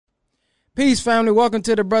Peace, family. Welcome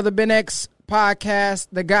to the Brother Ben X podcast,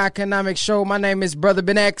 the Guy Economics Show. My name is Brother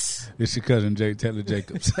Ben X. It's your cousin, Jay Taylor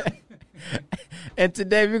Jacobs. And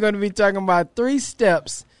today we're going to be talking about 3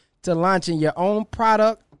 steps to launching your own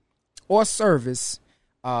product or service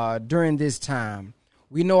during this time.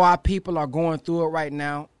 We know our people are going through it right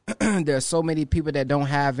now. There are so many people that don't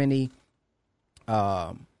have any,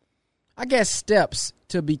 steps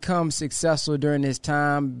to become successful during this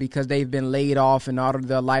time because they've been laid off, and all of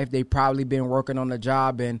their life they've probably been working on the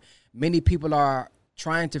job, and many people are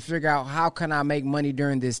trying to figure out, how can I make money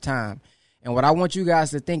during this time? And what I want you guys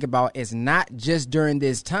to think about is not just during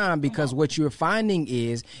this time, because what you're finding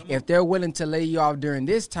is if they're willing to lay you off during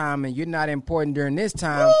this time and you're not important during this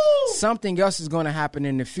time, something else is going to happen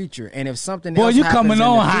in the future. And if something else happens in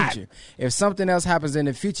the future, if something else happens in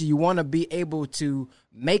the future, you want to be able to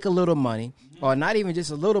make a little money, or not even just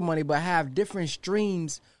a little money, but have different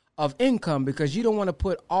streams of income, because you don't want to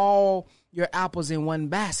put all your apples in one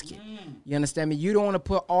basket. You understand me? You don't want to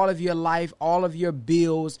put all of your life, all of your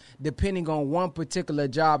bills, depending on one particular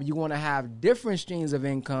job. You want to have different streams of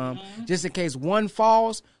income, just in case one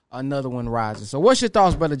falls, another one rises. So what's your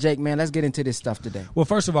thoughts, Brother Jake, man? Let's get into this stuff today. Well,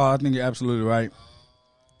 first of all, I think you're absolutely right.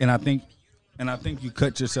 And I think you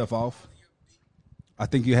cut yourself off. I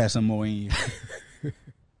think you had some more in you.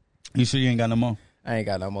 You sure you ain't got no more? I ain't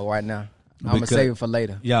got no more right now. I'm going to save it for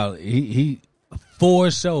later. Y'all, he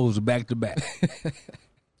 4 shows back to back.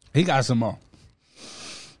 He got some more.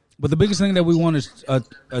 But the biggest thing that we want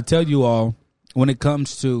to tell you all when it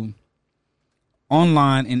comes to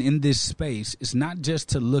online and in this space is not just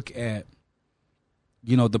to look at,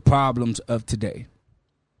 the problems of today.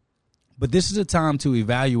 But this is a time to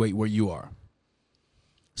evaluate where you are,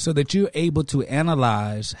 so that you're able to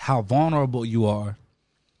analyze how vulnerable you are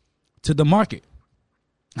to the market,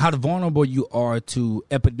 how vulnerable you are to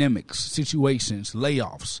epidemics, situations,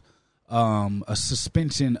 layoffs, a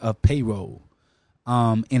suspension of payroll,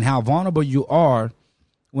 and how vulnerable you are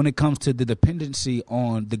when it comes to the dependency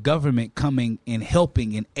on the government coming and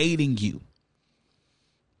helping and aiding you.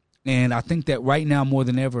 And I think that right now, more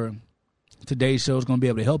than ever, today's show is going to be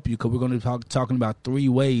able to help you, because we're going to be talking about 3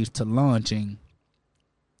 ways to launching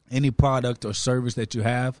any product or service that you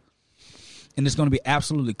have. And it's going to be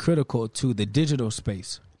absolutely critical to the digital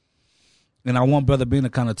space. And I want Brother Ben to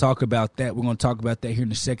kind of talk about that. We're going to talk about that here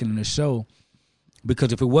in a second in the show.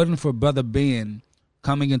 Because if it wasn't for Brother Ben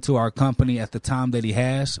coming into our company at the time that he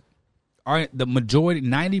has, the majority,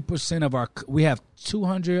 90% we have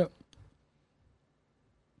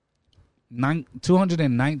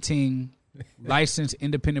 219 licensed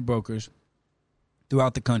independent brokers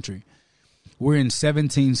throughout the country. We're in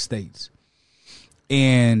 17 states.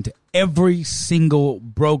 And every single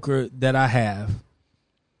broker that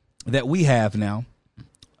we have now,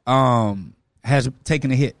 has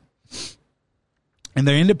taken a hit. And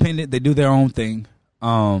they're independent. They do their own thing.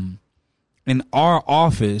 And our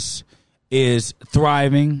office is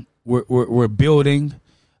thriving. We're building.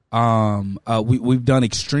 We've done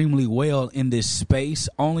extremely well in this space,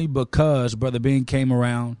 only because Brother Ben came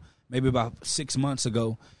around maybe about 6 months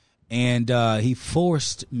ago. And he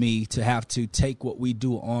forced me to have to take what we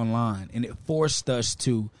do online, and it forced us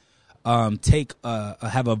to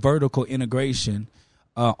have a vertical integration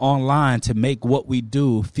online to make what we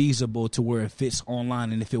do feasible to where it fits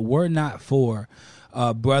online. And if it were not for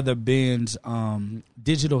Brother Ben's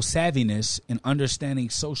digital savviness and understanding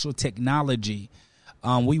social technology,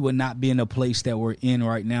 we would not be in the place that we're in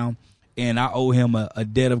right now. And I owe him a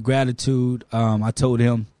debt of gratitude. I told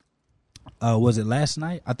him, was it last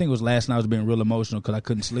night? I think it was last night. I was being real emotional because I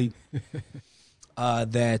couldn't sleep.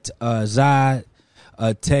 That Zai,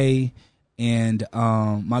 Tay, and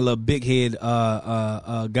my little big head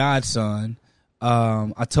godson,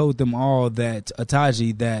 I told them all that,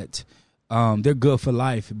 Ataji, that they're good for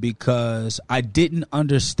life, because I didn't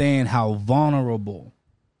understand how vulnerable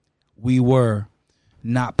we were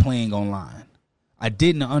not playing online. I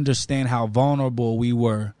didn't understand how vulnerable we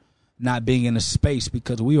were not being in a space,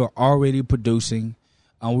 because we were already producing,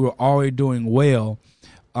 we were already doing well,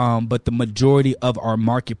 but the majority of our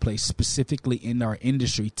marketplace, specifically in our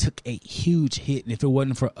industry, took a huge hit. And if it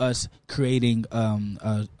wasn't for us creating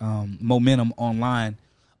momentum online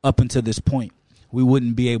up until this point, we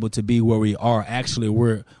wouldn't be able to be where we are. Actually,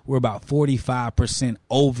 we're about 45%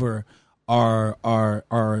 over our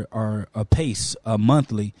pace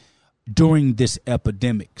monthly during this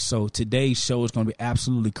epidemic. So today's show is going to be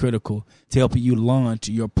absolutely critical to helping you launch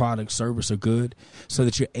your product, service, or good, so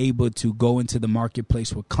that you're able to go into the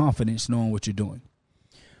marketplace with confidence, knowing what you're doing.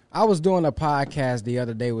 I was doing a podcast the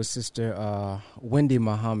other day with Sister Wendy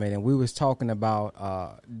Muhammad, and we was talking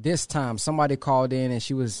about this time somebody called in and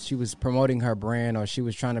she was promoting her brand, or she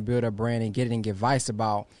was trying to build a brand and getting advice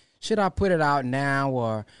about, should I put it out now,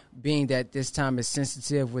 or being that this time is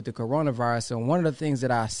sensitive with the coronavirus. And one of the things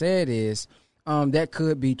that I said is that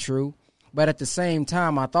could be true. But at the same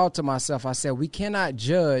time, I thought to myself, I said, we cannot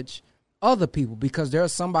judge other people, because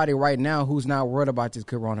there's somebody right now who's not worried about this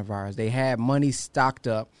coronavirus. They had money stocked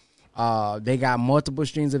up. They got multiple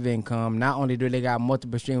streams of income. Not only do they got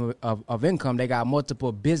multiple streams of income, they got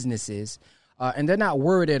multiple businesses, and they're not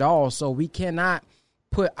worried at all. So we cannot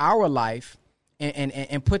put our life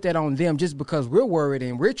and put that on them just because we're worried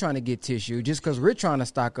and we're trying to get tissue, just because we're trying to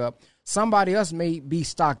stock up. Somebody else may be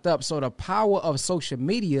stocked up. So the power of social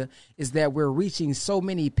media is that we're reaching so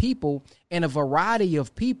many people and a variety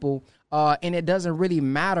of people, and it doesn't really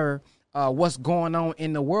matter what's going on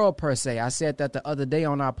in the world per se. I said that the other day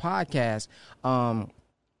on our podcast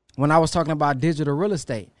when I was talking about digital real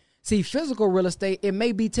estate. See, physical real estate, it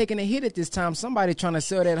may be taking a hit at this time. Somebody trying to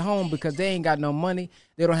sell that home because they ain't got no money.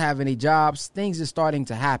 They don't have any jobs. Things are starting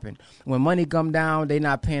to happen. When money come down, they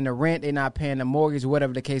not paying the rent. They not paying the mortgage,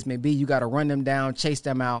 whatever the case may be. You got to run them down, chase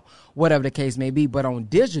them out, whatever the case may be. But on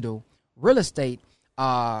digital real estate,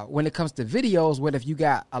 when it comes to videos, whether if you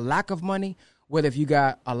got a lack of money, whether if you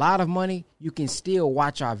got a lot of money, you can still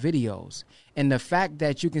watch our videos. And the fact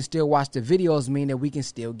that you can still watch the videos mean that we can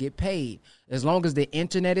still get paid. As long as the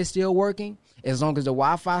internet is still working, as long as the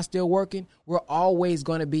Wi-Fi is still working, we're always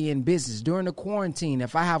going to be in business. During the quarantine,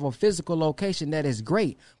 if I have a physical location, that is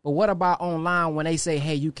great. But what about online when they say,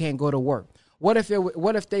 hey, you can't go to work? What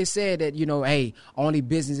if they said that, hey, only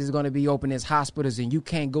business is going to be open as hospitals and you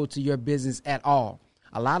can't go to your business at all?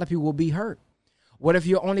 A lot of people will be hurt. What if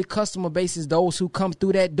your only customer base is those who come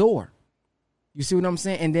through that door? You see what I'm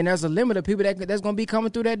saying? And then there's a limit of people that's going to be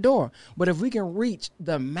coming through that door. But if we can reach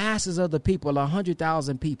the masses of the people,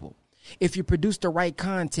 100,000 people, if you produce the right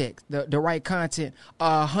content, the right content,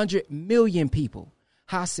 100 million people,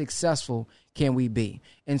 how successful can we be?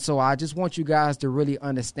 And so I just want you guys to really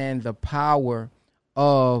understand the power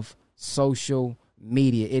of social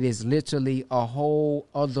media. It is literally a whole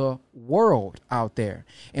other world out there.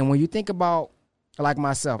 And when you think about, like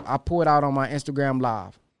myself, I pulled out on my Instagram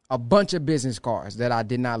Live a bunch of business cards that I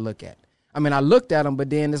did not look at. I mean, I looked at them, but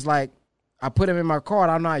then it's like I put them in my card.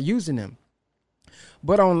 I'm not using them.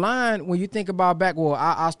 But online, when you think about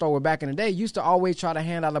I'll start with back in the day, you used to always try to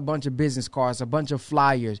hand out a bunch of business cards, a bunch of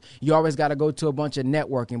flyers. You always got to go to a bunch of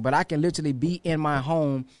networking. But I can literally be in my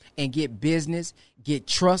home and get business, get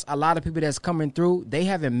trust. A lot of people that's coming through, they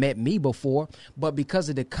haven't met me before. But because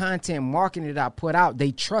of the content marketing that I put out,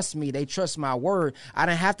 they trust me. They trust my word. I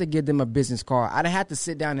didn't have to give them a business card. I didn't have to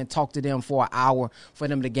sit down and talk to them for an hour for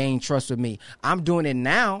them to gain trust with me. I'm doing it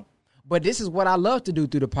now. But this is what I love to do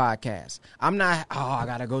through the podcast. I'm not, I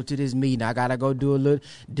got to go to this meeting. I got to go do a little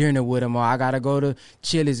dinner with them, or I got to go to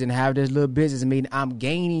Chili's and have this little business meeting. I'm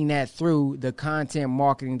gaining that through the content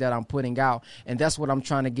marketing that I'm putting out. And that's what I'm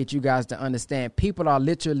trying to get you guys to understand. People are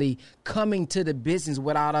literally coming to the business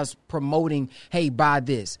without us promoting, hey, buy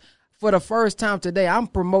this. For the first time today, I'm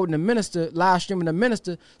promoting the minister, live streaming the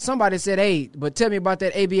minister. Somebody said, hey, but tell me about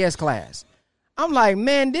that ABS class. I'm like,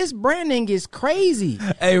 man, this branding is crazy.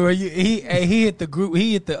 Hey, well, he hit the group.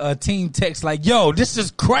 He hit the team text like, yo, this is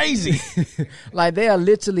crazy. Like, they are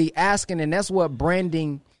literally asking, and that's what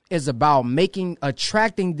branding is about,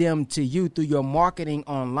 attracting them to you through your marketing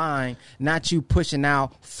online, not you pushing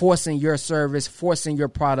out, forcing your service, forcing your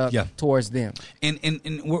product towards them. And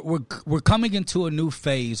we're coming into a new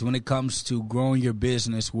phase when it comes to growing your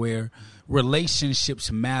business, where relationships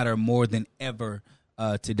matter more than ever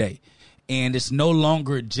today. And it's no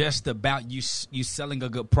longer just about you selling a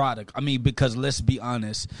good product. I mean, because let's be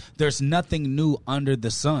honest, there's nothing new under the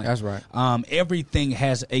sun. That's right. Everything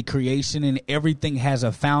has a creation and everything has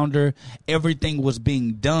a founder. Everything was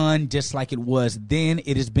being done just like it was then.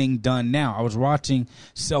 It is being done now. I was watching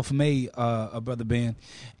Self-Made, Brother Ben,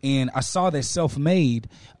 and I saw that Self-Made,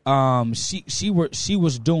 she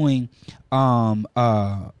was doing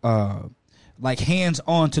like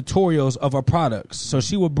hands-on tutorials of her products. So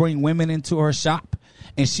she would bring women into her shop,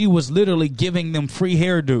 and she was literally giving them free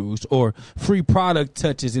hairdos or free product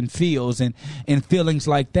touches and feels and feelings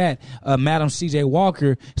like that, Madam C.J.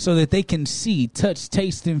 Walker, so that they can see, touch,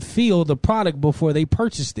 taste, and feel the product before they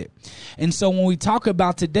purchased it. And so when we talk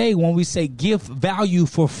about today, when we say give value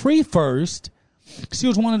for free first, She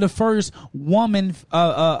was one of the first woman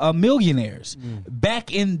millionaires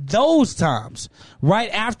back in those times. Right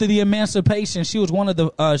after the emancipation, she was one of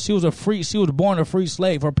the she was born a free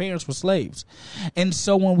slave. Her parents were slaves. And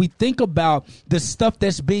so when we think about the stuff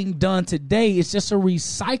that's being done today, it's just a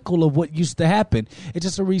recycle of what used to happen. It's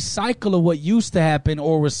just a recycle of what used to happen,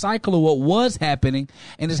 or a recycle of what was happening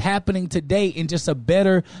and is happening today in just a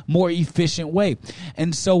better, more efficient way.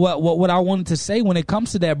 And so what I wanted to say when it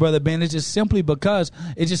comes to that, Brother Ben, is just simply because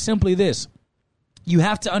it's just simply this. You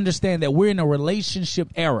have to understand that we're in a relationship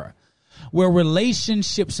era where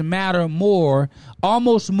relationships matter more,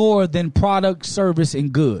 almost more than product, service,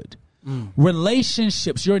 and good.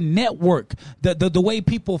 Relationships, your network, the way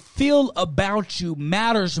people feel about you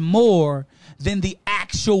matters more than the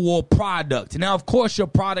actual product. Now, of course, your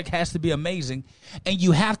product has to be amazing, and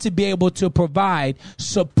you have to be able to provide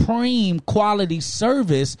supreme quality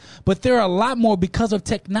service. But there are a lot more, because of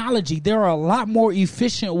technology, there are a lot more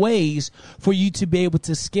efficient ways for you to be able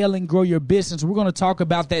to scale and grow your business. We're going to talk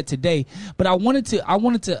about that today. But I wanted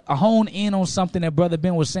to hone in on something that Brother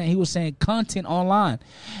Ben was saying. He was saying content online.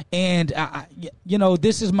 And,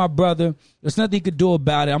 this is my brother. There's nothing he could do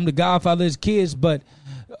about it. I'm the godfather of his kids, but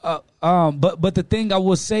the thing I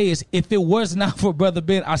will say is, if it was not for Brother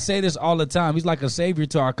Ben, I say this all the time, he's like a savior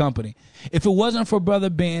to our company. If it wasn't for Brother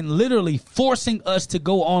Ben literally forcing us to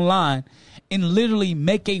go online and literally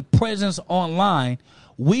make a presence online,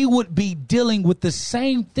 we would be dealing with the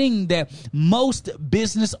same thing that most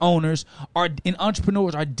business owners and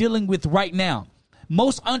entrepreneurs are dealing with right now.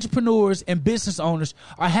 Most entrepreneurs and business owners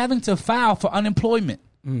are having to file for unemployment.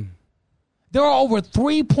 There are over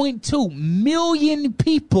 3.2 million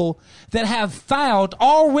people that have filed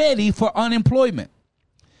already for unemployment.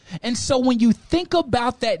 And so when you think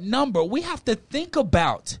about that number, we have to think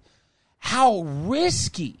about how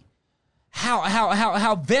risky,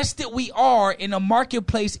 how vested we are in a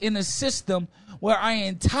marketplace, in a system where our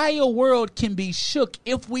entire world can be shook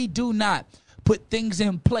if we do not put things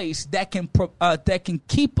in place that can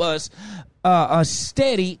keep us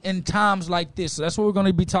steady in times like this. So that's what we're going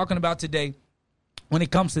to be talking about today when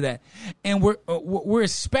it comes to that. And we're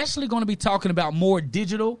especially going to be talking about more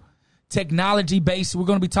digital, technology based. We're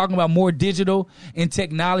going to be talking about more digital and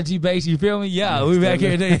technology based. You feel me? Yeah, we're back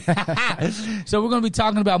here today. So we're going to be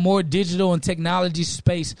talking about more digital and technology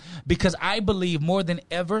space, because I believe more than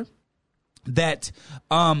ever that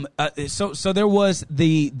so there was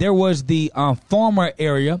the farmer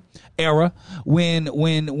era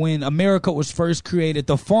when America was first created.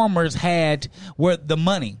 The farmers were the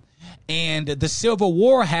money. And the Civil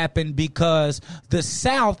War happened because the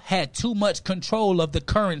South had too much control of the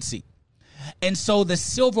currency. And so the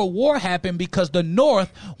Civil War happened because the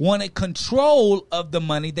North wanted control of the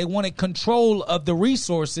money. They wanted control of the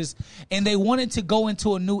resources, and they wanted to go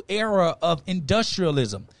into a new era of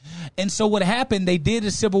industrialism. And so what happened, they did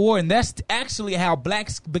a civil war, and that's actually how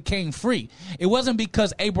blacks became free. It wasn't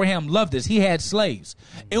because Abraham loved us. He had slaves.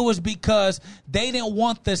 It was because they didn't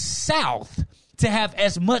want the South to have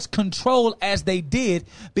as much control as they did,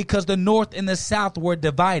 because the North and the South were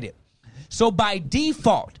divided. So by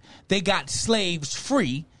default, they got slaves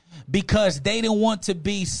free because they didn't want to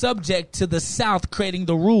be subject to the South creating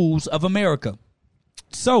the rules of America.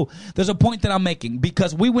 So there's a point that I'm making,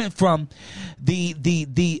 because we went from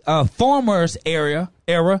the farmers era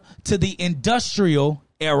to the industrial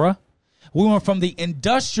era. We went from the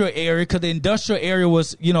industrial area, because the industrial area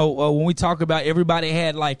was, when we talk about, everybody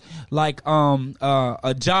had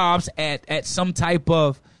jobs at some type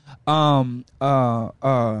of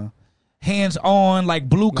hands-on, like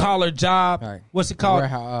blue-collar job. Right. What's it called?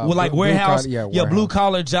 Warehouse.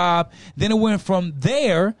 Blue-collar job. Then it went from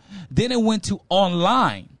there. Then it went to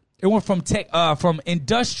online. It went from from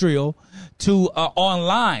industrial to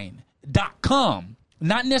online.com.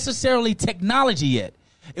 Not necessarily technology yet.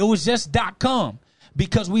 It was just .com,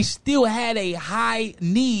 because we still had a high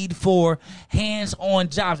need for hands-on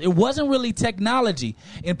jobs. It wasn't really technology.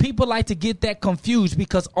 And people like to get that confused,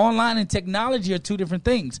 because online and technology are two different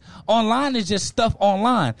things. Online is just stuff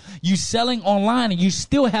online. You selling online, and you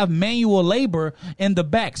still have manual labor in the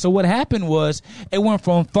back. So what happened was, it went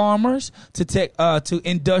from farmers to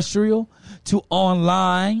industrial to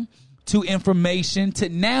online to information to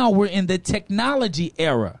now we're in the technology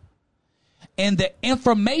era. And the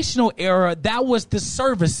informational era, that was the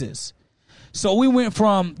services. So we went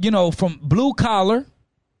from blue collar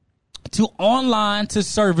to online to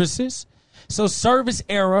services. So service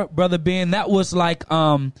era, Brother Ben, that was like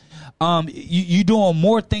you doing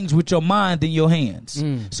more things with your mind than your hands.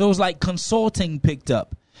 So it was like consulting picked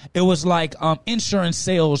up. It was like insurance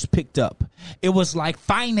sales picked up. It was like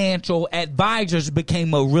financial advisors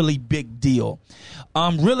became a really big deal.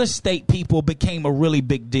 Real estate people became a really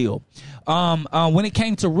big deal. When it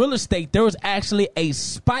came to real estate, there was actually a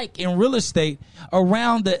spike in real estate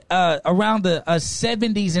around the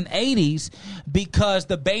 70s and 80s because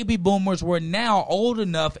the baby boomers were now old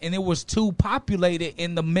enough and it was too populated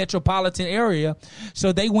in the metropolitan area.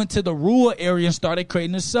 So they went to the rural area and started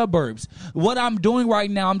creating the suburbs. What I'm doing right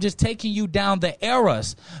now, I'm just taking you down the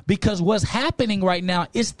eras because what's happening right now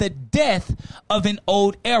is the death of an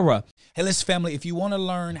old era. Hey, listen, family, if you want to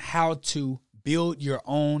learn how to build your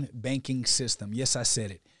own banking system, yes, I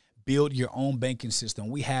said it, build your own banking system.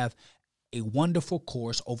 We have a wonderful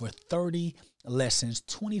course, over 30 lessons,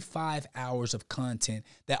 25 hours of content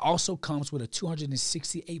that also comes with a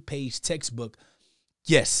 268-page textbook.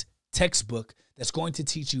 Yes, textbook that's going to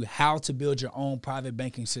teach you how to build your own private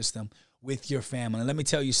banking system with your family. And let me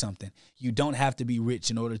tell you something. You don't have to be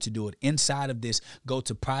rich in order to do it. Inside of this, go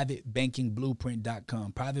to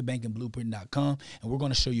privatebankingblueprint.com, privatebankingblueprint.com, and we're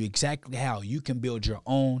going to show you exactly how you can build your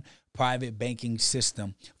own private banking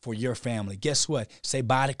system for your family. Guess what? Say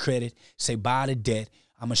bye to credit, say bye to debt.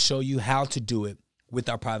 I'm going to show you how to do it with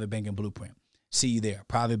our Private Banking Blueprint. See you there,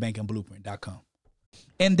 privatebankingblueprint.com.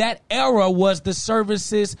 And that era was the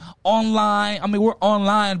services online. I mean, we're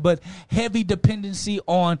online, but heavy dependency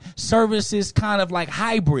on services, kind of like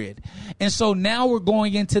hybrid. And so now we're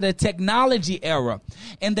going into the technology era.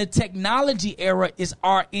 And the technology era is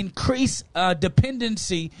our increased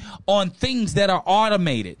dependency on things that are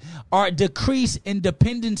automated, our decrease in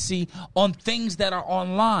dependency on things that are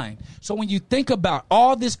online. So when you think about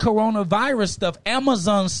all this coronavirus stuff,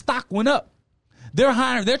 Amazon's stock went up. They're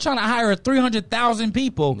trying to hire 300,000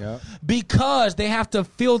 people because they have to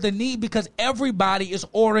fill the need because everybody is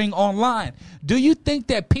ordering online. Do you think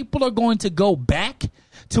that people are going to go back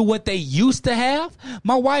to what they used to have?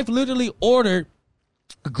 My wife literally ordered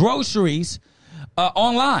groceries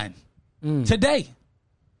online today,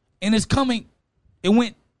 and it's coming. It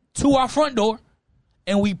went to our front door,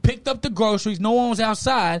 and we picked up the groceries. No one was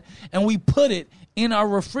outside, and we put it in our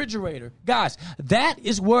refrigerator. Guys, that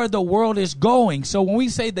is where the world is going. So when we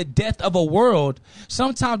say the death of a world,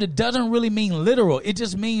 sometimes it doesn't really mean literal. It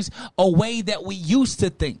just means a way that we used to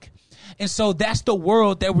think. And so that's the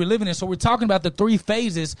world that we're living in. So we're talking about the 3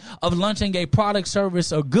 phases of launching a product,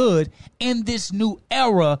 service, or good in this new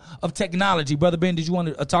era of technology. Brother Ben, did you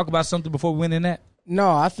want to talk about something before we went in that?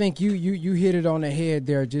 No, I think you hit it on the head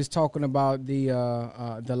there, just talking about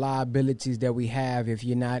the liabilities that we have if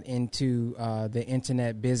you're not into the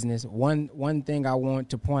internet business. One thing I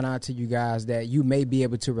want to point out to you guys that you may be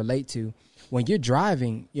able to relate to, when you're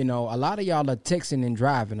driving, you know, a lot of y'all are texting and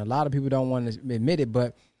driving. A lot of people don't want to admit it,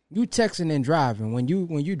 but you texting and driving. When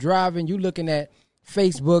you driving, you looking at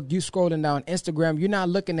Facebook, you scrolling down Instagram, you're not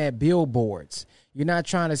looking at billboards. You're not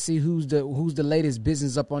trying to see who's the latest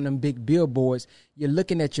business up on them big billboards. You're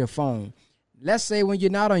looking at your phone. Let's say when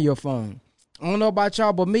you're not on your phone. I don't know about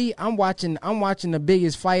y'all, but me, I'm watching the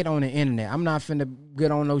biggest fight on the internet. I'm not finna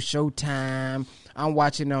get on no Showtime. I'm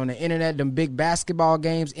watching it on the internet, them big basketball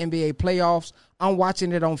games, NBA playoffs. I'm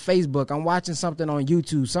watching it on Facebook. I'm watching something on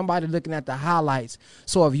YouTube. Somebody looking at the highlights.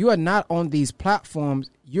 So if you are not on these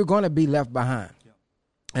platforms, you're going to be left behind. Yeah.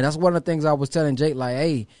 And that's one of the things I was telling Jake, like,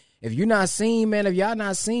 hey, if you're not seen, man, if y'all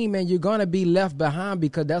not seen, man, you're going to be left behind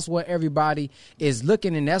because that's where everybody is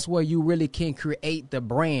looking, and that's where you really can create the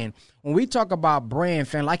brand. When we talk about brand,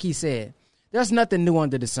 fan, like he said, there's nothing new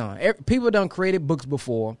under the sun. People done created books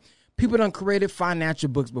before. People done created financial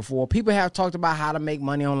books before. People have talked about how to make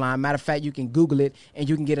money online. Matter of fact, you can Google it, and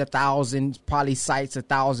you can get 1,000, probably sites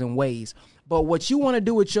 1,000 ways. But what you want to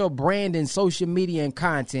do with your brand and social media and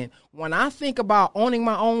content, when I think about owning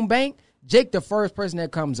my own bank, Jake, the first person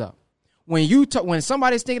that comes up. When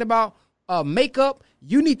somebody's thinking about makeup,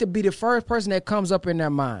 you need to be the first person that comes up in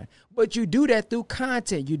their mind. But you do that through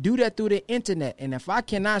content. You do that through the internet. And if I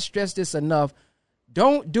cannot stress this enough,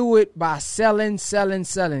 don't do it by selling.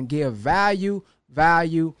 Give value.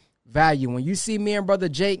 When you see me and Brother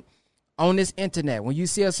Jake on this internet, when you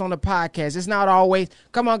see us on the podcast, it's not always,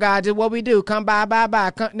 come on, guys, this is what we do. Come by.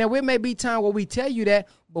 Now, there may be time where we tell you that,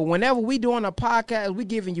 but whenever we doing a podcast, we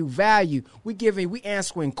giving you value. We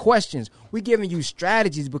answering questions. We giving you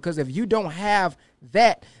strategies, because if you don't have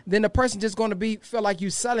that, then the person just going to feel like you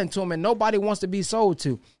selling to them, and nobody wants to be sold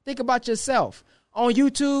to. Think about yourself. On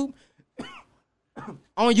YouTube,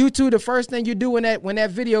 the first thing you do when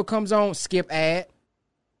that video comes on, skip ad.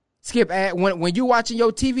 When you watching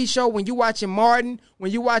your TV show, when you watching Martin,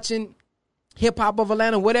 when you watching Hip Hop of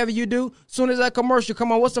Atlanta, whatever you do, soon as that commercial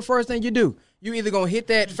come on, what's the first thing you do? You either going to hit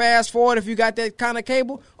that fast forward if you got that kind of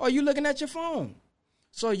cable, or you looking at your phone.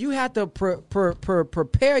 So you have to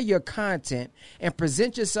prepare your content and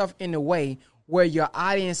present yourself in a way where your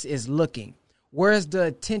audience is looking. Where's the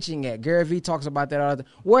attention at? Gary Vee talks about that all the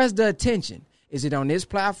time. Where's the attention? Is it on this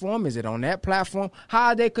platform? Is it on that platform? How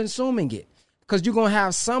are they consuming it? Because you're going to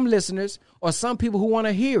have some listeners or some people who want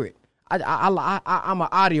to hear it. I'm an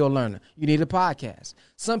audio learner. You need a podcast.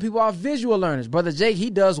 Some people are visual learners. Brother Jake, he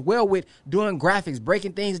does well with doing graphics,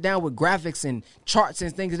 breaking things down with graphics and charts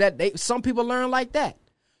and things like that. Some people learn like that.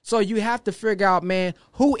 So you have to figure out, man,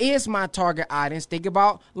 who is my target audience? Think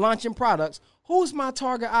about launching products. Who's my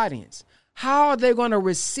target audience? How are they going to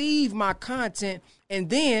receive my content? And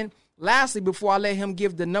then, lastly, before I let him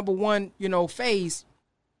give the number one, phase,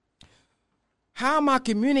 how am I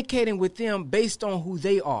communicating with them based on who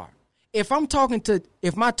they are? If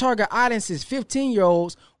my target audience is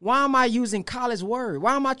 15-year-olds, why am I using college word?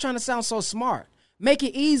 Why am I trying to sound so smart? Make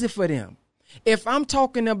it easy for them. If I'm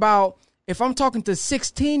talking to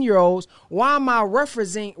 16-year-olds, why am I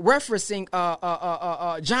referencing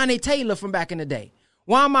Johnny Taylor from back in the day?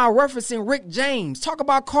 Why am I referencing Rick James? Talk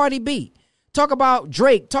about Cardi B. Talk about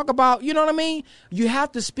Drake. Talk about, you know what I mean? You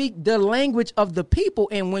have to speak the language of the people.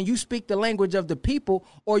 And when you speak the language of the people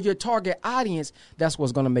or your target audience, that's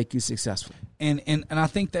what's going to make you successful. And I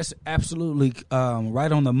think that's absolutely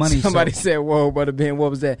right on the money. Somebody said, whoa, Brother Ben, what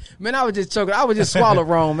was that? Man, I was just choking. I was just swallow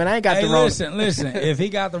wrong, man. I ain't got the wrong. Listen. If he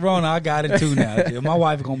got the wrong, I got it too now. My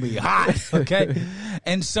wife going to be hot, okay?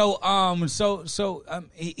 And so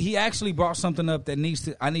he actually brought something up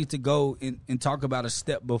that I need to go and talk about a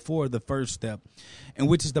step before the first step, and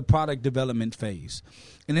which is the product development phase.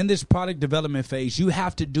 And in this product development phase, you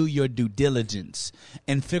have to do your due diligence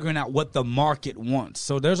and figuring out what the market wants.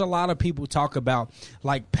 So there's a lot of people talk about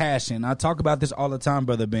like passion. I talk about this all the time,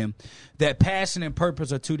 Brother Ben, that passion and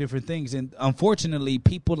purpose are two different things. And unfortunately,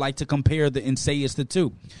 people like to compare and say it's the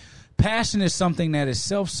two. Passion is something that is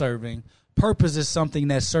self-serving. Purpose is something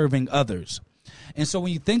that's serving others. And so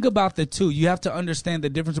when you think about the two, you have to understand the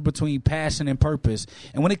difference between passion and purpose.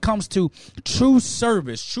 And when it comes to true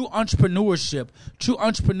service, true entrepreneurship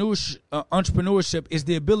is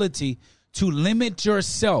the ability to limit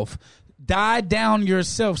yourself, die down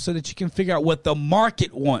yourself so that you can figure out what the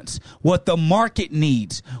market wants, what the market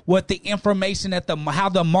needs, what the information how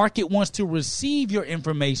the market wants to receive your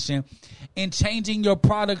information, and changing your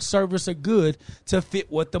product, service, or good to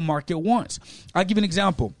fit what the market wants. I'll give you an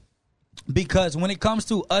example. Because when it comes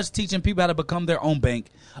to us teaching people how to become their own bank,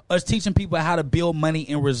 us teaching people how to build money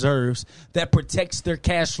in reserves that protects their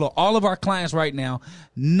cash flow, all of our clients right now,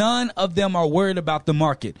 none of them are worried about the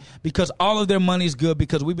market because all of their money is good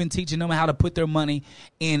because we've been teaching them how to put their money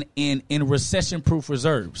in recession-proof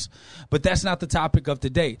reserves. But that's not the topic of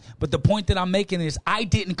today. But the point that I'm making is I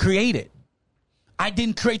didn't create it. I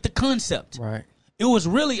didn't create the concept. Right. It was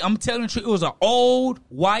really, I'm telling you the truth, it was an old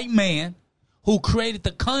white man who created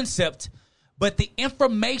the concept, but the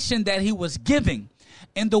information that he was giving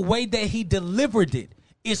and the way that he delivered it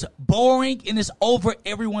is boring and it's over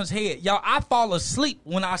everyone's head. Y'all, I fall asleep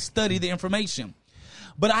when I study the information,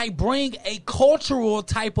 but I bring a cultural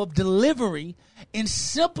type of delivery and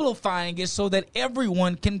simplifying it so that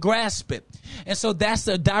everyone can grasp it. And so that's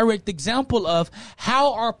a direct example of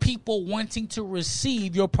how are people wanting to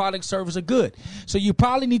receive your product, service, or good. So you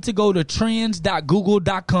probably need to go to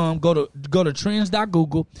trends.google.com, go to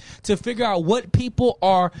trends.google to figure out what people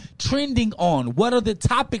are trending on. What are the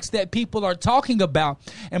topics that people are talking about?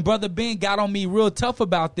 And Brother Ben got on me real tough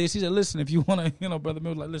about this. He said, listen, if you want to, Brother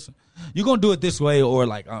Ben was like, listen, you're going to do it this way or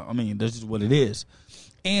this is what it is.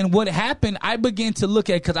 And what happened, I began to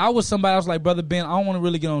look at, because I was somebody, I was like, Brother Ben, I don't want to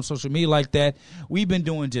really get on social media like that. We've been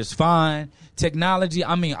doing just fine. Technology,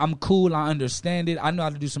 I'm cool. I understand it. I know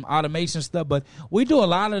how to do some automation stuff, but we do a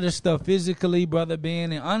lot of this stuff physically, Brother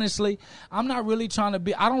Ben. And honestly, I'm not really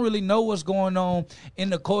I don't really know what's going on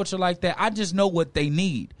in the culture like that. I just know what they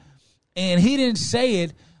need. And he didn't say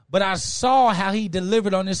it, but I saw how he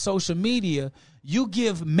delivered on his social media. You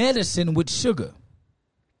give medicine with sugar.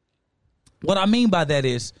 What I mean by that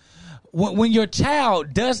is when your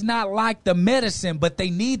child does not like the medicine, but they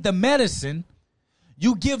need the medicine,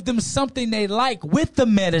 you give them something they like with the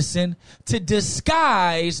medicine to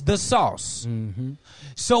disguise the sauce. Mm-hmm.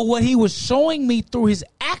 So what he was showing me through his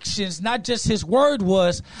actions, not just his word,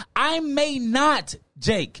 was I may not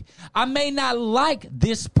Jake. I may not like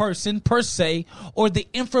this person per se or the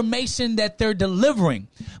information that they're delivering,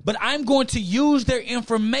 but I'm going to use their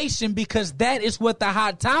information because that is what the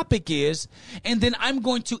hot topic is. And then I'm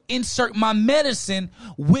going to insert my medicine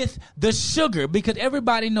with the sugar because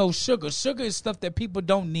everybody knows sugar. Sugar is stuff that people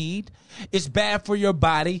don't need. It's bad for your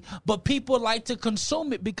body, but people like to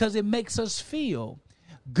consume it because it makes us feel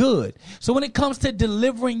good. So when it comes to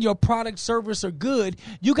delivering your product, service, or good,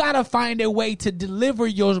 you got to find a way to deliver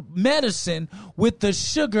your medicine with the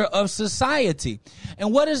sugar of society.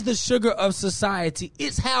 And what is the sugar of society?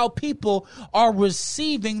 It's how people are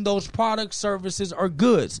receiving those products, services, or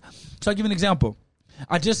goods. So I'll give you an example.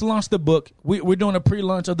 I just launched the book. We're doing a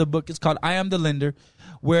pre-launch of the book. It's called I Am the Lender,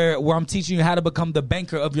 where I'm teaching you how to become the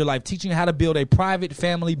banker of your life, teaching you how to build a private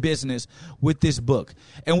family business with this book.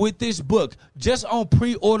 And with this book, just on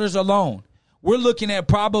pre-orders alone, we're looking at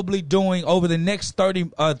probably doing over the next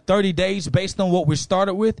 30 days, based on what we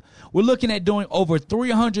started with, we're looking at doing over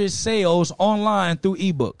 300 sales online through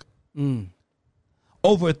ebook.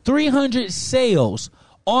 Over 300 sales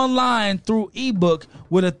online through ebook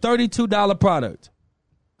with a $32 product.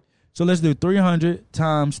 So let's do 300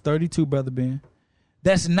 times 32, Brother Ben.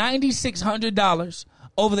 That's $9,600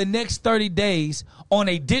 over the next 30 days on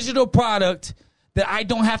a digital product that I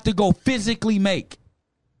don't have to go physically make.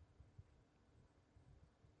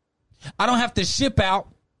 I don't have to ship out.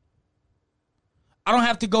 I don't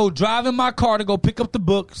have to go drive in my car to go pick up the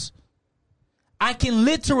books. I can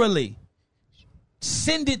literally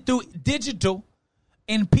send it through digital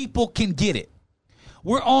and people can get it.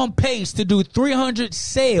 We're on pace to do 300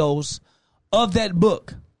 sales of that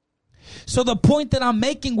book. So the point that I'm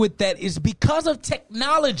making with that is because of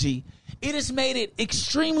technology, it has made it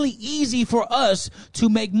extremely easy for us to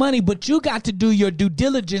make money. But you got to do your due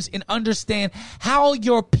diligence and understand how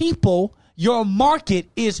your people, your market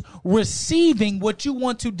is receiving what you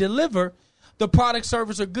want to deliver, the product,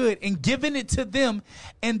 service, or good, and giving it to them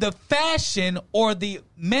in the fashion or the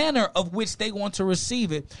manner of which they want to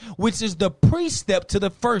receive it, which is the pre-step to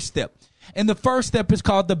the first step. And the first step is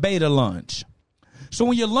called the beta launch. So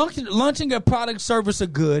when you're launching a product, service, or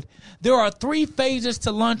good, there are 3 phases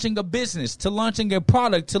to launching a business, to launching a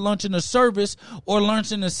product, to launching a service, or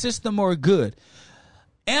launching a system or a good.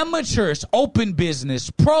 Amateurs open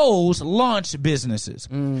business, pros launch businesses.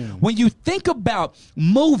 When you think about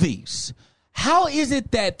movies, how is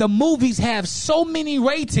it that the movies have so many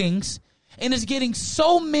ratings and is getting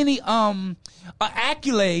so many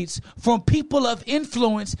accolades from people of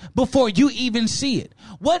influence before you even see it?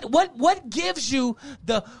 What gives you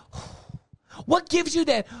that,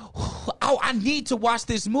 oh, I need to watch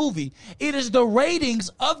this movie? It is the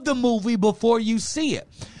ratings of the movie before you see it.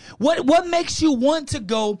 What makes you want to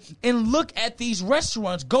go and look at these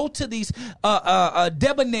restaurants, go to these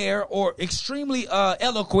debonair or extremely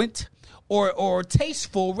eloquent or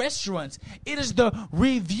tasteful restaurants? It is the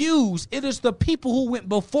reviews. It is the people who went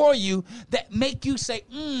before you that make you say,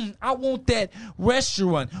 I want that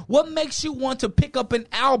restaurant. What makes you want to pick up an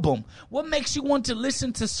album? What makes you want to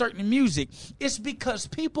listen to certain music? It's because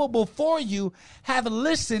people before you have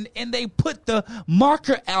listened and they put the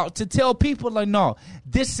marker out to tell people like, no,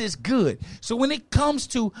 this is good. So when it comes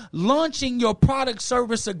to launching your product,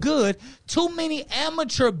 service, or good, too many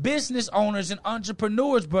amateur business owners and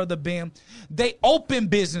entrepreneurs, Brother Ben, they open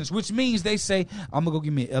business, which means they say, I'm going to go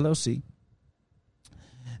give me an LLC.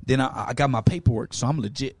 Then I got my paperwork, so I'm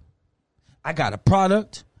legit. I got a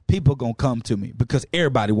product. People going to come to me because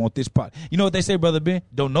everybody want this product. You know what they say, Brother Ben?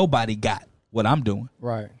 Don't nobody got what I'm doing.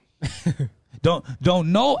 Right.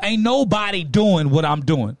 Ain't nobody doing what I'm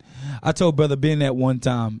doing. I told Brother Ben that one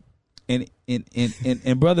time,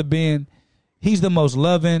 and Brother Ben, he's the most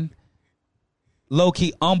loving,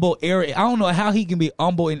 low-key, humble, arrogant. I don't know how he can be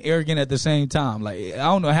humble and arrogant at the same time. Like, I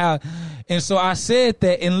don't know how. And so I said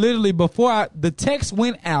that, and literally before the text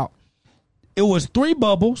went out, it was 3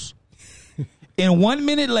 bubbles. And 1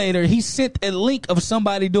 minute later, he sent a link of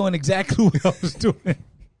somebody doing exactly what I was doing.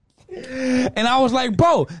 And I was like,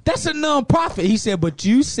 bro, that's a nonprofit. He said, but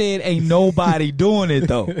you said ain't nobody doing it,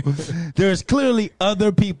 though. There's clearly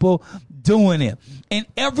other people doing it. And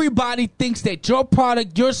everybody thinks that your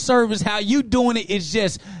product, your service, how you doing it is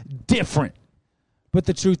just different. But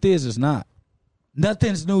the truth is, it's not.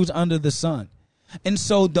 Nothing's new under the sun. And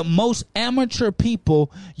so the most amateur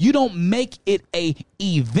people, you don't make it a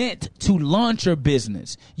event to launch your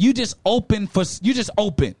business. You just open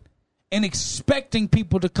and expecting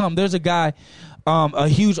people to come. There's a guy, a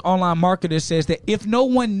huge online marketer, says that if no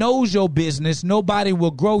one knows your business, nobody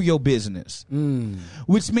will grow your business.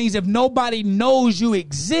 Which means if nobody knows you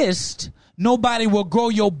exist, nobody will grow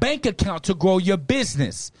your bank account to grow your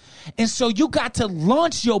business. And so you got to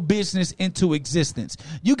launch your business into existence.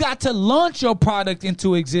 You got to launch your product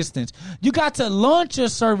into existence. You got to launch your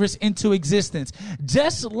service into existence.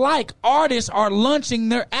 Just like artists are launching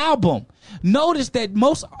their album. Notice that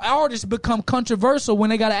most artists become controversial when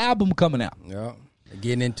they got an album coming out. Yeah.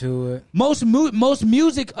 Getting into it. Most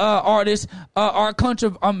music artists are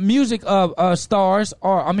music stars,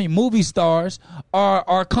 or movie stars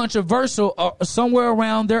are controversial somewhere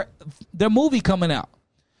around their movie coming out.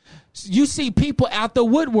 You see people out the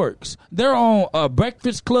woodworks. They're on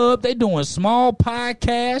Breakfast Club. They doing small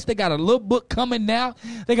podcasts. They got a little book coming out.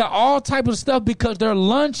 They got all type of stuff because they're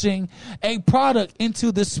launching a product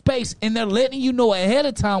into the space, and they're letting you know ahead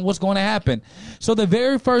of time what's going to happen. So the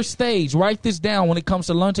very first stage, write this down when it comes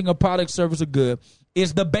to launching a product, service, or good,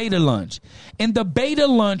 is the beta launch. In the beta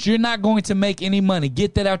launch, you're not going to make any money.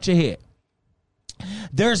 Get that out your head.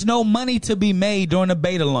 There's no money to be made during the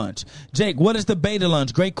beta launch. Jake, what is the beta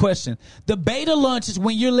launch? Great question. The beta launch is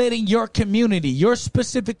when you're letting your community, your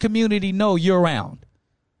specific community, know you're around.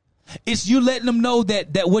 It's you letting them know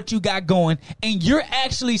that what you got going, and you're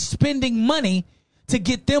actually spending money to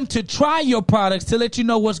get them to try your products to let you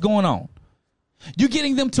know what's going on. You're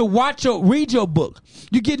getting them to read your book.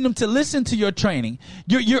 You're getting them to listen to your training.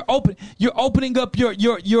 You're opening up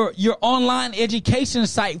your online education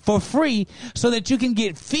site for free so that you can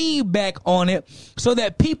get feedback on it, so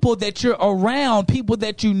that people that you're around, people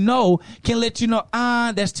that you know, can let you know,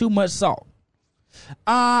 that's too much salt.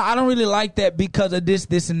 I don't really like that because of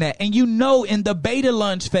this, and that. And in the beta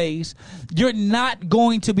launch phase, you're not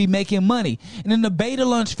going to be making money. And in the beta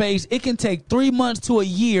launch phase, it can take 3 months to a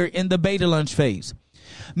year in the beta launch phase.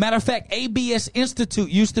 Matter of fact, ABS Institute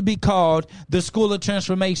used to be called the School of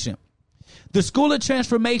Transformation. The School of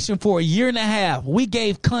Transformation, for a year and a half, we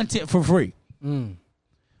gave content for free.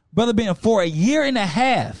 Brother Ben, for a year and a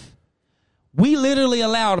half, we literally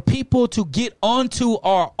allowed people to get onto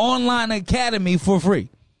our online academy for free.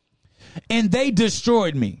 And they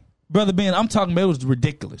destroyed me. Brother Ben, I'm talking about, it was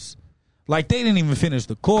ridiculous. Like, they didn't even finish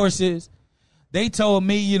the courses. They told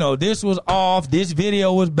me, this was off. This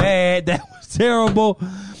video was bad. That was terrible.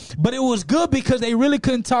 But it was good because they really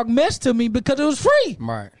couldn't talk mess to me because it was free.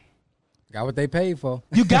 Right. Got what they paid for.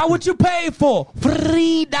 You got what you paid for.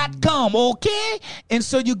 Free.com, okay? And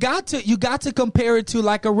so you got to compare it to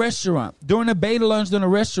like a restaurant. During the beta launch during a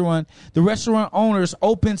restaurant, the restaurant owners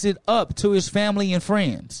opens it up to his family and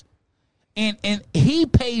friends. And he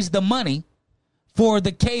pays the money for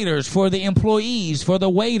the caterers, for the employees, for the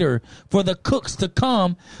waiter, for the cooks to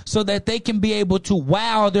come so that they can be able to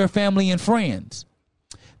wow their family and friends.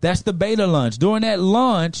 That's the beta launch. During that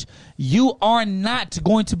launch, you are not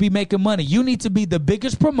going to be making money. You need to be the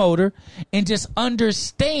biggest promoter and just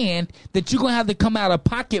understand that you're going to have to come out of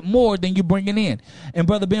pocket more than you're bringing in. And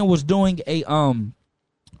Brother Ben was doing he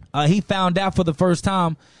found out for the first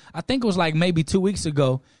time, I think it was like maybe 2 weeks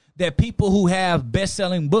ago, that people who have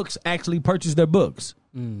best-selling books actually purchase their books.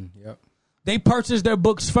 Yep. They purchase their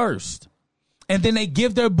books first, and then they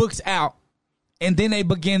give their books out. And then they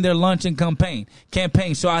begin their launching campaign.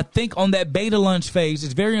 So I think on that beta launch phase,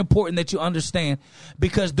 it's very important that you understand,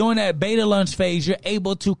 because during that beta launch phase, you're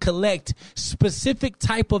able to collect specific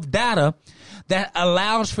type of data that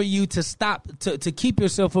allows for you to stop, to keep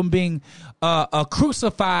yourself from being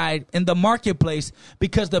crucified in the marketplace,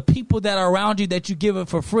 because the people that are around you that you give it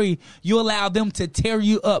for free, you allow them to tear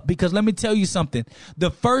you up. Because let me tell you something, the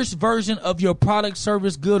first version of your product,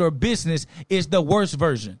 service, good, or business is the worst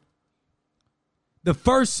version. The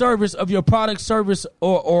first service of your product, service,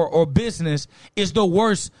 or business is the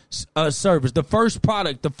worst service. The first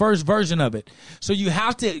product, the first version of it. So you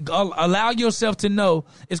have to allow yourself to know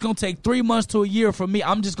it's going to take 3 months to a year for me.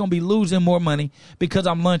 I'm just going to be losing more money because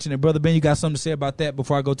I'm launching it. Brother Ben, you got something to say about that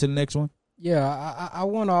before I go to the next one? Yeah, I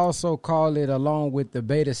want to also call it, along with the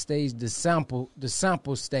beta stage, the sample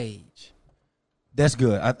stage. That's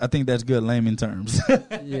good. I think that's good layman terms.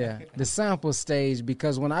 Yeah, the sample stage,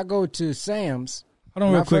 because when I go to Sam's, hold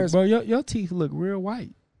on real quick, bro. Your teeth look real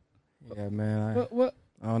white. Yeah, man. What?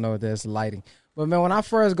 I don't know if that's lighting, but man, when I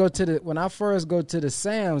first go to the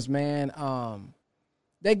Sam's, man,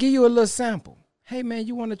 they give you a little sample. Hey, man,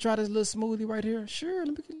 you want to try this little smoothie right here? Sure,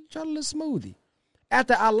 let me try the little smoothie.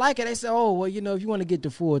 After I like it, they say, oh, well, if you want to get the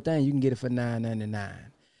full thing, you can get it for $9.99.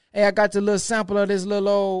 Hey, I got the little sample of this little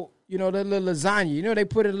old, that little lasagna. They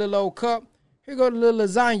put it in a little old cup. Here go the little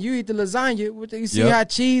lasagna. You eat the lasagna. You see how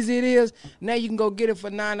cheesy it is? Now you can go get it for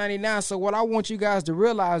 $9.99. So what I want you guys to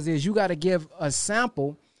realize is you got to give a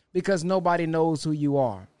sample, because nobody knows who you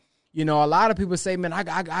are. A lot of people say, man, I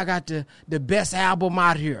got the best album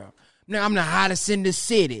out here. Now I'm the hottest in the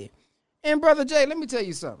city. And Brother Jay, let me tell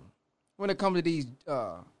you something. When it comes to these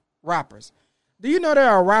rappers, do you know there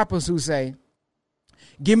are rappers who say,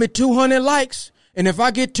 give me 200 likes, and if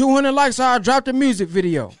I get 200 likes, I'll drop the music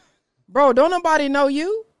video. Bro, don't nobody know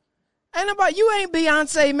you. You ain't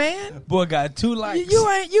Beyonce, man. Boy got 2 likes.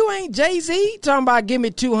 You ain't Jay-Z talking about give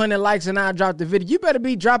me 200 likes and I'll drop the video. You better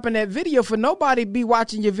be dropping that video for nobody be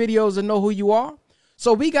watching your videos and know who you are.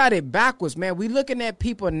 So we got it backwards, man. We looking at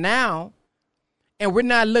people now and we're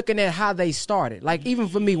not looking at how they started. Like even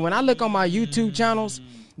for me, when I look on my YouTube channels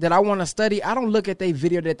that I want to study, I don't look at their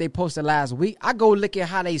video that they posted last week. I go look at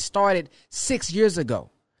how they started 6 years ago.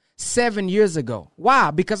 7 years ago.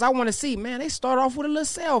 Why? Because I want to see, man, they started off with a little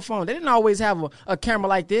cell phone. They didn't always have a camera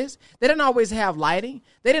like this. They didn't always have lighting.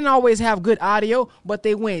 They didn't always have good audio, but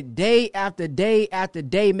they went day after day after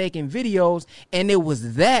day making videos, and it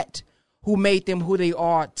was that who made them who they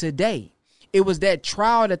are today. It was that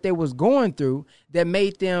trial that they was going through that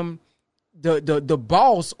made them the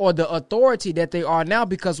boss or the authority that they are now,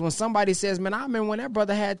 because when somebody says, man, I remember when that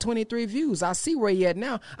brother had 23 views. I see where he at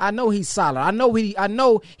now. I know he's solid. I know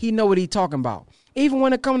he know what he talking about. Even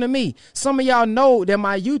when it come to me, some of y'all know that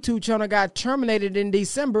my YouTube channel got terminated in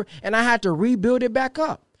December and I had to rebuild it back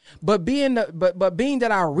up. But being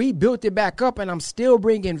that I rebuilt it back up and I'm still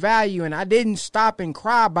bringing value and I didn't stop and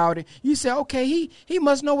cry about it, you say, okay, he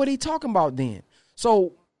must know what he talking about then.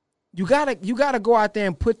 So you gotta go out there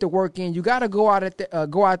and put the work in. You gotta go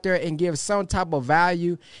out there and give some type of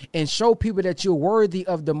value and show people that you're worthy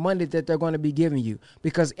of the money that they're going to be giving you.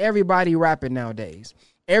 Because everybody rapping nowadays,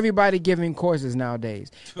 everybody giving courses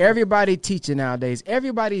nowadays, everybody teaching nowadays,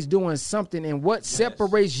 everybody's doing something. And what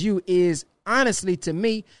separates you is, honestly, to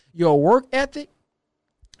me, your work ethic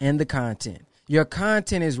and the content. Your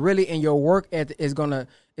content is really, and your work ethic is gonna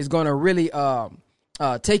really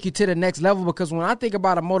take you to the next level. Because when I think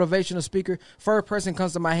about a motivational speaker, first person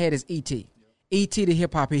comes to my head is E.T. E.T. the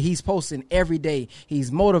hip hop. He's posting every day. He's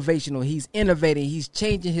motivational. He's innovating. He's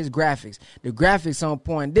changing his graphics. The graphics on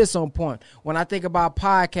point. This on point. When I think about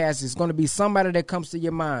podcasts, it's going to be somebody that comes to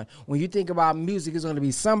your mind. When you think about music, it's going to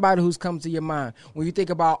be somebody who's come to your mind. When you think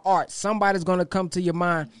about art, somebody's going to come to your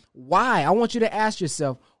mind. Why? I want you to ask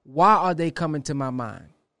yourself, why are they coming to my mind?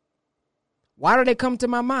 Why do they come to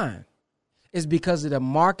my mind? It's because of the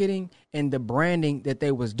marketing and the branding that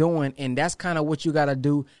they was doing. And that's kind of what you got to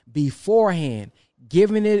do beforehand,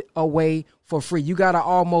 giving it away for free. You got to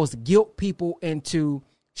almost guilt people into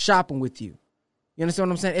shopping with you. You understand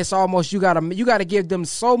what I'm saying? It's almost, you got to give them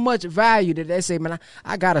so much value that they say, man,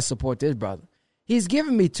 I got to support this brother. He's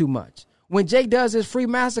giving me too much. When Jake does his free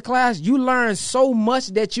masterclass, you learn so much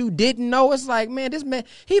that you didn't know. It's like, man, this man,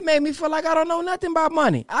 he made me feel like I don't know nothing about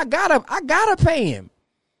money. I gotta pay him.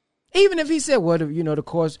 Even if he said, well, you know, the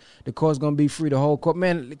course going to be free, the whole course.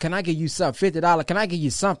 Man, can I give you something? $50? Can I give you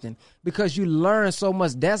something? Because you learn so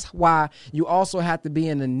much. That's why you also have to be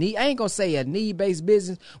in a need. I ain't going to say a need-based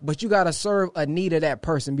business, but you got to serve a need of that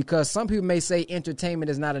person. Because some people may say entertainment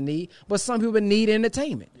is not a need, but some people need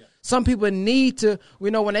entertainment. Yeah. Some people need to, you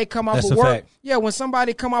know, when they come off of work. Fact. Yeah, when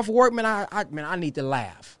somebody come off of work, man, I need to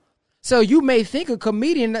laugh. So you may think a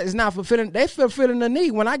comedian is not fulfilling. They fulfilling the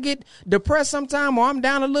need. When I get depressed sometime or I'm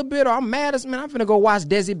down a little bit or I'm mad, man, I'm finna go watch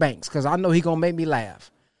Desi Banks because I know he gonna make me laugh.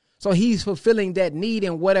 So he's fulfilling that need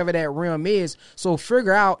in whatever that realm is. So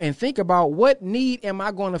figure out and think about, what need am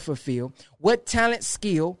I going to fulfill? What talent,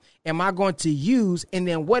 skill am I going to use? And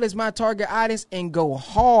then what is my target audience? And go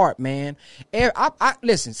hard, man.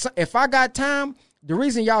 Listen, if I got time, the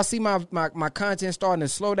reason y'all see my content starting to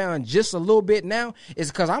slow down just a little bit now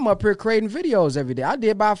is because I'm up here creating videos every day. I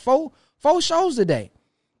did about four shows a day.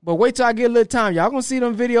 But wait till I get a little time. Y'all going to see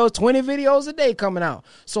them videos, 20 videos a day coming out.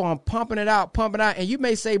 So I'm pumping it out. And you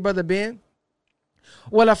may say, Brother Ben,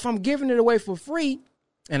 well, if I'm giving it away for free,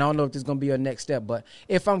 and I don't know if this is going to be your next step, but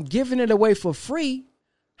if I'm giving it away for free,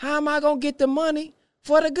 how am I going to get the money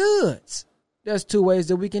for the goods? There's 2 ways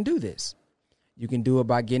that we can do this. You can do it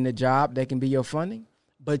by getting a job that can be your funding.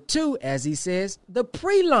 But 2, as he says, the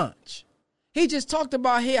pre-launch. He just talked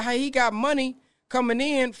about how he got money coming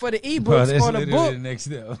in for the ebooks or the book. The next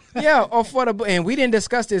step. Yeah, or for the book. And we didn't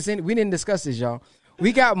discuss this, y'all.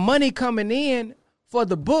 We got money coming in for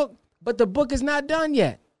the book, but the book is not done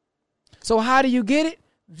yet. So how do you get it?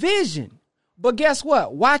 Vision. But guess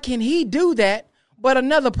what? Why can he do that, but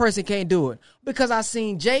another person can't do it? Because I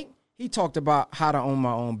seen Jake. He talked about how to own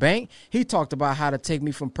my own bank. He talked about how to take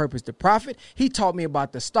me from purpose to profit. He taught me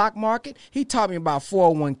about the stock market. He taught me about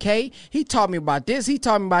 401k. He taught me about this. He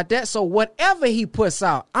taught me about that. So whatever he puts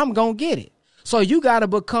out, I'm going to get it. So you got to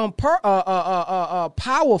become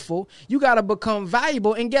powerful. You got to become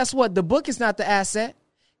valuable. And guess what? The book is not the asset.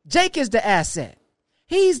 Jake is the asset.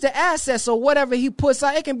 He's the asset. So whatever he puts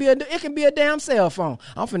out, it can be a damn cell phone.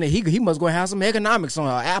 He must go have some economics on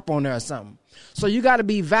an app on there or something. So you got to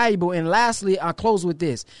be valuable. And lastly, I'll close with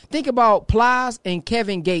this. Think about Plies and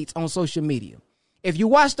Kevin Gates on social media. If you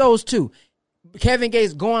watch those two, Kevin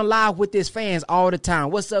Gates going live with his fans all the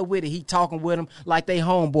time. What's up with it? He talking with them like they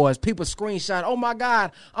homeboys. People screenshot, oh, my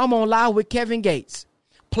God, I'm on live with Kevin Gates.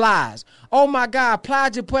 Plies. Oh, my God,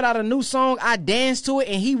 Plies just put out a new song. I danced to it,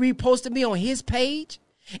 and he reposted me on his page.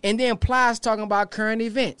 And then Plies talking about current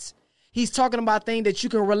events. He's talking about things that you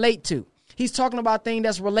can relate to. He's talking about things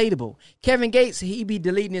that's relatable. Kevin Gates, he be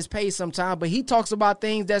deleting his page sometime, but he talks about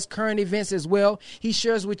things that's current events as well. He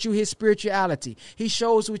shares with you his spirituality. He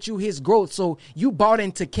shows with you his growth. So you bought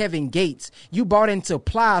into Kevin Gates. You bought into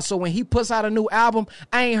Plies. So when he puts out a new album,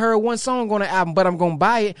 I ain't heard one song on the album, but I'm going to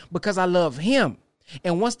buy it because I love him.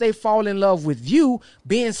 And once they fall in love with you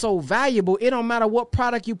being so valuable, it don't matter what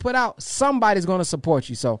product you put out, somebody's going to support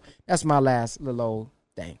you. So that's my last little old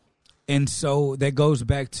thing. And so that goes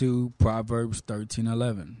back to Proverbs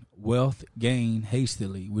 13:11. Wealth gained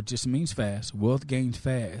hastily, which just means fast. Wealth gained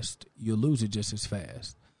fast, you'll lose it just as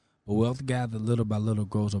fast. But wealth gathered little by little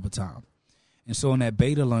grows over time. And so in that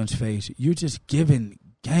beta launch phase, you're just giving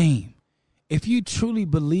game. If you truly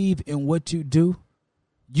believe in what you do,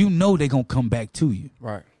 you know they're going to come back to you.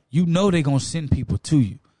 Right. You know they're going to send people to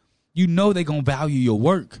you. You know they're going to value your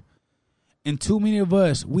work. And too many of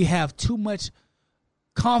us, we have too much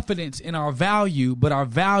confidence in our value, but our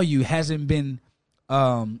value hasn't been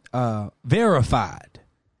verified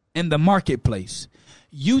in the marketplace.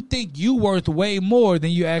 You think you worth way more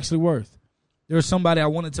than you actually worth. There was somebody I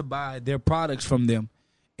wanted to buy their products from them,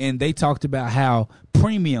 and they talked about how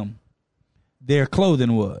premium their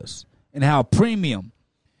clothing was and how premium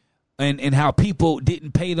and how people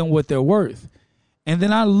didn't pay them what they're worth. And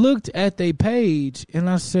then I looked at their page and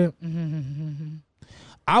I said,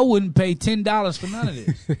 I wouldn't pay $10 for none of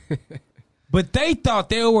this. But they thought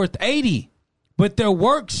they were worth 80, but their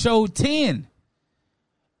work showed 10.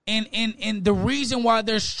 And the reason why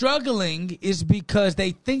they're struggling is because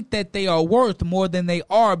they think that they are worth more than they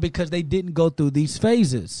are because they didn't go through these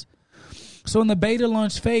phases. So in the beta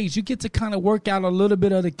launch phase, you get to kind of work out a little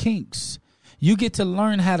bit of the kinks. You get to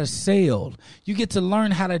learn how to sell. You get to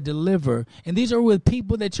learn how to deliver. And these are with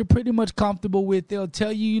people that you're pretty much comfortable with. They'll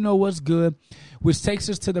tell you, you know, what's good, which takes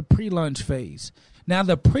us to the pre-launch phase. Now,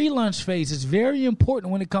 the pre-launch phase is very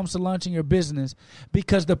important when it comes to launching your business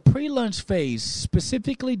because the pre-launch phase,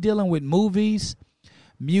 specifically dealing with movies,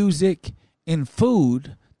 music, and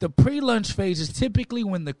food, the pre-launch phase is typically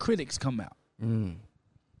when the critics come out. And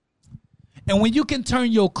when you can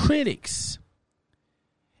turn your critics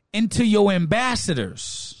into your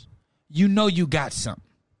ambassadors, you know you got something.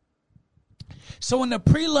 So in the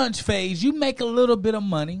pre-launch phase, you make a little bit of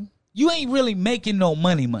money. You ain't really making no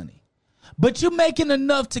money, but you're making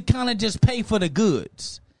enough to kind of just pay for the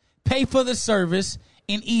goods, pay for the service,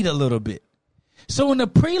 and eat a little bit. So in the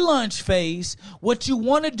pre-launch phase, what you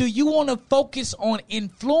want to do, you want to focus on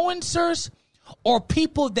influencers or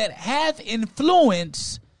people that have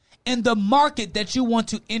influence in the market that you want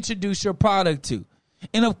to introduce your product to.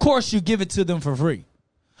 And of course, you give it to them for free.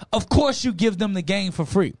 Of course, you give them the game for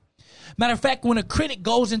free. Matter of fact, when a critic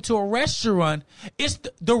goes into a restaurant, it's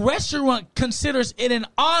the restaurant considers it an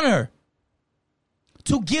honor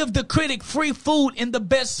to give the critic free food and the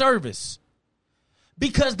best service.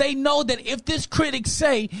 Because they know that if this critic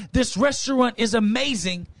say this restaurant is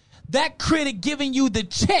amazing, that critic giving you the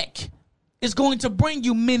check is going to bring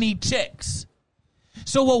you many checks.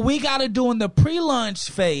 So what we got to do in the pre-launch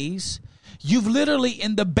phase, you've literally,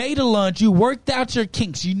 in the beta launch, you worked out your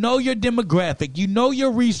kinks. You know your demographic. You know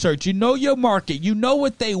your research. You know your market. You know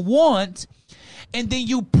what they want. And then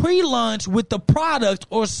you pre-launch with the product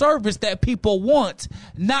or service that people want,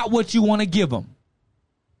 not what you want to give them.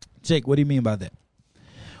 Jake, what do you mean by that?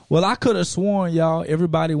 Well, I could have sworn, y'all,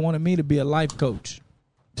 everybody wanted me to be a life coach.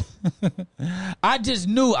 I just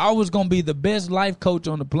knew I was going to be the best life coach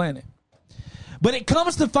on the planet. But it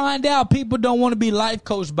comes to find out people don't want to be life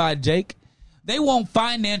coached by Jake. They want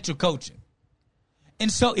financial coaching.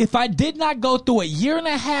 And so if I did not go through a year and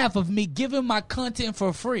a half of me giving my content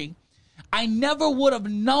for free, I never would have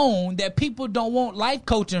known that people don't want life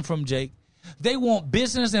coaching from Jake. They want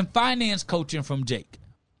business and finance coaching from Jake.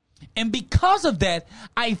 And because of that,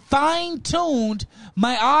 I fine-tuned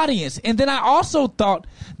my audience. And then I also thought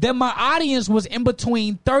that my audience was in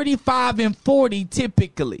between 35 and 40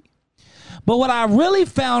 typically. But what I really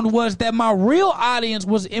found was that my real audience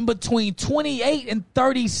was in between 28 and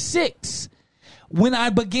 36 when I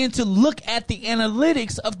began to look at the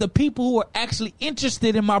analytics of the people who are actually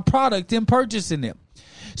interested in my product and purchasing them.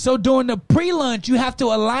 So during the pre-lunch, you have to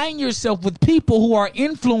align yourself with people who are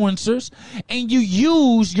influencers, and you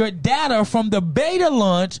use your data from the beta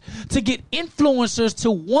lunch to get influencers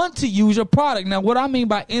to want to use your product. Now, what I mean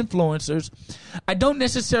by influencers, I don't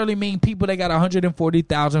necessarily mean people that got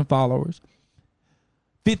 140,000 followers,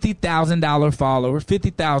 $50,000 followers,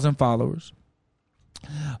 50,000 followers,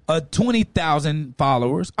 20,000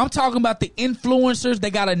 followers. I'm talking about the influencers. They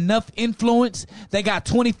got enough influence. They got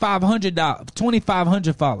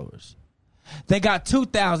 2,500 followers. They got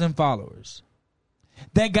 2,000 followers.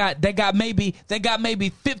 They got maybe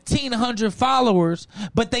 1,500 followers,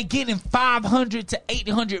 but they getting 500 to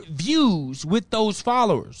 800 views with those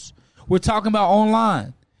followers. We're talking about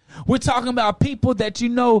online. We're talking about people that you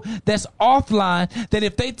know that's offline, that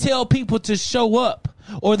if they tell people to show up,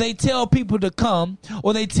 or they tell people to come,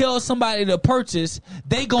 or they tell somebody to purchase,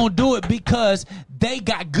 they gonna do it because they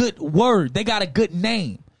got good word. They got a good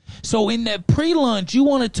name. So in that pre-lunch, you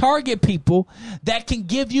want to target people that can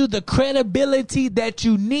give you the credibility that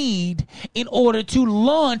you need in order to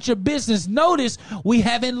launch a business. Notice we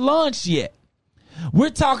haven't launched yet. We're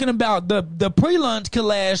talking about the pre-lunch can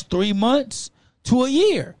last 3 months to a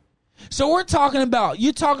year. So you're talking about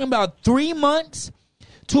 3 months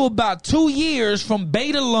to about 2 years from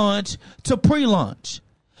beta launch to pre-launch.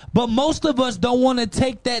 But most of us don't want to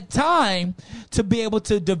take that time to be able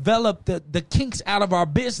to develop the kinks out of our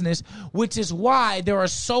business, which is why there are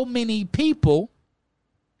so many people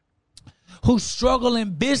who struggle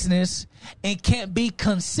in business and can't be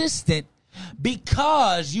consistent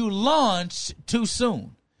because you launched too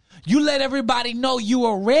soon. You let everybody know you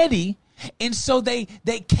are ready, and so they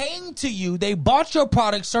came to you, they bought your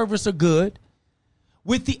product, service, or good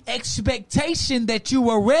with the expectation that you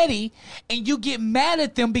were ready, and you get mad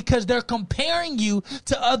at them because they're comparing you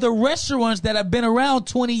to other restaurants that have been around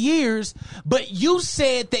 20 years, but you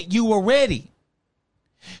said that you were ready.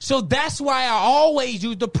 So that's why I always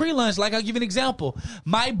use the pre-lunch. Like, I'll give you an example.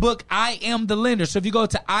 My book, I Am the Lender. So if you go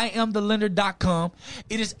to IamTheLender.com,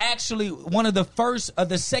 it is actually one of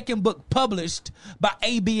the second book published by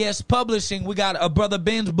ABS Publishing. We got a Brother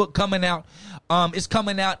Ben's book coming out. It's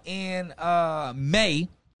coming out in May.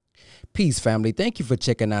 Peace, family. Thank you for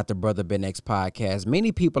checking out the Brother Ben X podcast.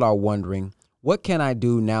 Many people are wondering, what can I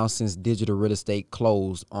do now since digital real estate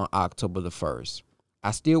closed on October the 1st? I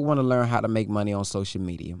still want to learn how to make money on social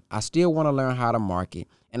media. I still want to learn how to market,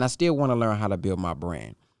 and I still want to learn how to build my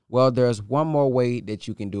brand. Well, there's one more way that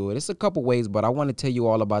you can do it. It's a couple ways, but I want to tell you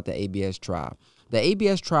all about the ABS Tribe. The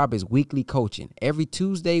ABS Tribe is weekly coaching every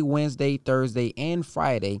Tuesday, Wednesday, Thursday, and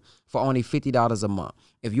Friday for only $50 a month.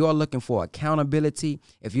 If you are looking for accountability,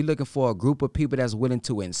 if you're looking for a group of people that's willing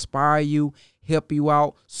to inspire you, help you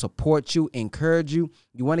out, support you, encourage you,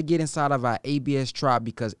 you want to get inside of our ABS Tribe,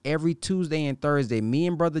 because every Tuesday and Thursday, me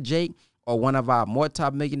and Brother Jake or one of our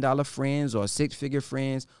multi-million-dollar friends or six-figure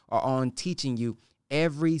friends are on teaching you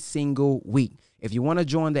every single week. If you want to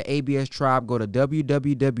join the ABS Tribe, go to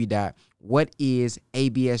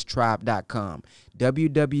www.whatisaBStribe.com.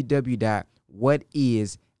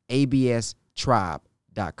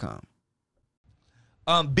 www.whatisaBStribe.com.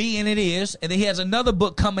 Being it is, and then he has another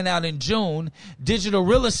book coming out in June, Digital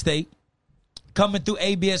Real Estate, coming through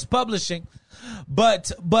ABS Publishing.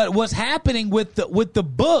 But what's happening with the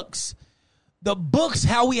books,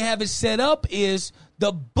 how we have it set up is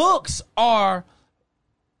the books are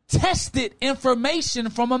tested information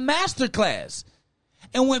from a masterclass.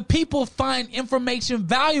 And when people find information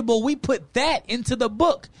valuable, we put that into the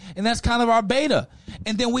book. And that's kind of our beta.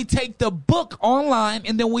 And then we take the book online,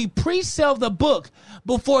 and then we pre-sell the book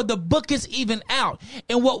before the book is even out.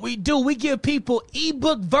 And what we do, we give people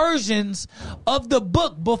ebook versions of the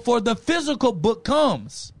book before the physical book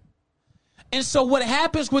comes. And so what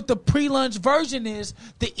happens with the pre-launch version is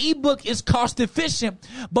the ebook is cost efficient,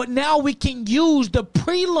 but now we can use the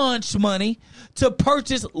pre-launch money to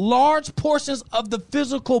purchase large portions of the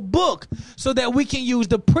physical book, so that we can use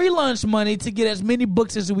the pre-launch money to get as many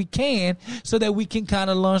books as we can, so that we can kind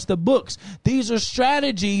of launch the books. These are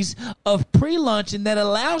strategies of pre-launching that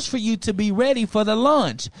allows for you to be ready for the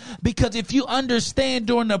launch. Because if you understand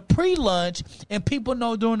during the pre-launch, and people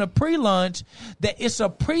know during the pre-launch that it's a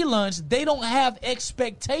pre-launch, they don't have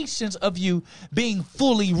expectations of you being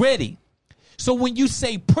fully ready. So when you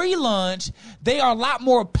say pre-launch, they are a lot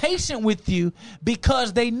more patient with you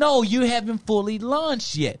because they know you haven't fully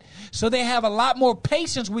launched yet. So they have a lot more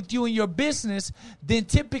patience with you and your business than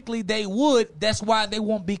typically they would. That's why they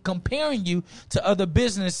won't be comparing you to other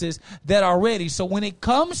businesses that are ready. So when it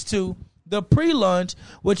comes to the pre-launch,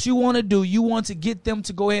 what you want to do, you want to get them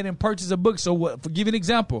to go ahead and purchase a book. So for give you an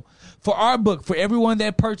example, for our book, for everyone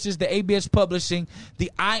that purchased the ABS Publishing,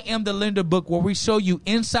 the I Am the Lender book, where we show you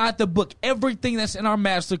inside the book everything that's in our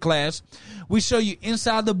masterclass. We show you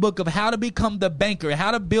inside the book of how to become the banker,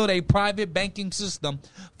 how to build a private banking system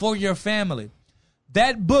for your family.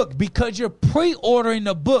 That book, because you're pre-ordering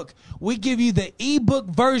the book, we give you the ebook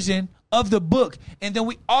version of the book, and then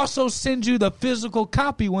we also send you the physical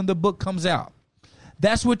copy when the book comes out.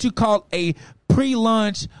 That's what you call a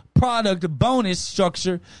pre-launch product bonus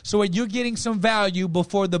structure, so you're getting some value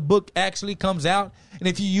before the book actually comes out. And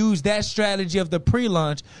if you use that strategy of the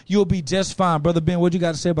pre-launch, you'll be just fine. Brother Ben, what you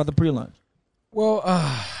got to say about the pre-launch? Well,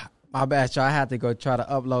 my bad, y'all. I had to go try to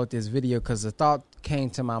upload this video because the thought came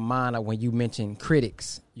to my mind when you mentioned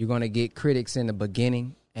critics. You're going to get critics in the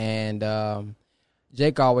beginning, and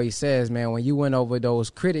Jake always says, man, when you win over those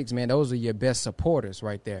critics, man, those are your best supporters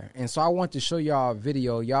right there. And so I want to show y'all a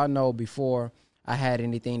video. Y'all know before I had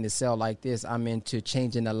anything to sell like this, I'm into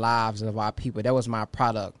changing the lives of our people. That was my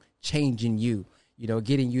product, changing you,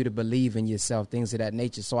 getting you to believe in yourself, things of that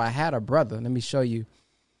nature. So I had a brother. Let me show you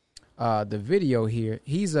the video here.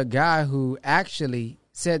 He's a guy who actually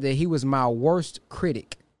said that he was my worst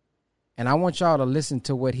critic. And I want y'all to listen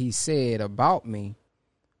to what he said about me.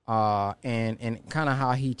 And kind of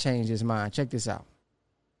how he changed his mind. Check this out.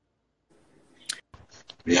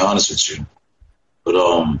 Be honest with you,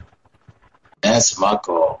 but answer my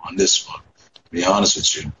call on this one. Be honest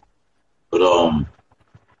with you, but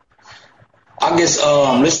I guess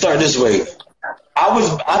let's start this way.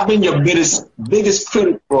 I've been your biggest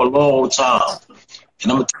critic for a long time,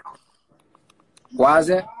 and why is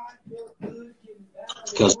that?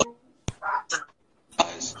 Because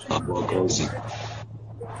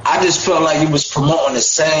I just felt like you was promoting the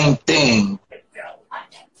same thing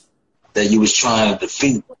that you was trying to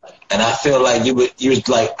defeat, and I feel like you was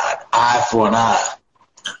like an eye for an eye.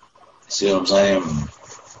 See what I'm saying?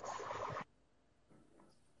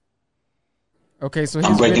 Okay, so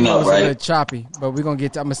I'm breaking up, right? A little choppy, but we're gonna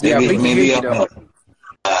get to. I'm gonna say maybe you I'm you know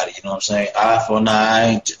what I'm saying? Eye for an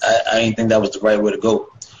eye. I ain't think that was the right way to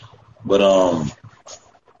go, but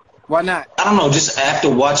why not? I don't know. Just after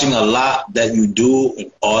watching a lot that you do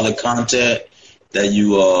and all the content that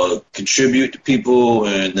you contribute to people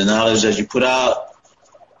and the knowledge that you put out,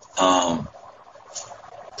 I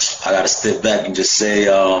got to step back and just say,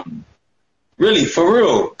 really, for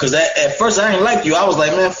real. Because at first I didn't like you. I was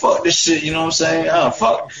like, man, fuck this shit. You know what I'm saying?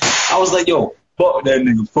 Fuck. I was like, yo, fuck that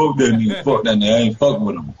nigga. Fuck that nigga. Fuck that nigga. I ain't fucking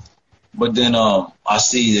with him. But then I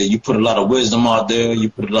see that you put a lot of wisdom out there. You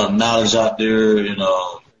put a lot of knowledge out there. And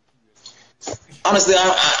honestly,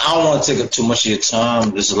 I don't want to take up too much of your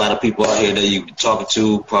time. There's a lot of people out here that you've been talking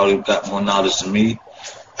to, probably got more knowledge than me.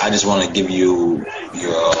 I just want to give you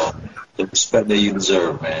the respect that you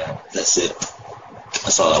deserve, man. That's it.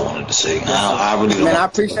 That's all I wanted to say. I really don't. Man, I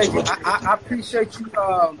appreciate you. I appreciate you.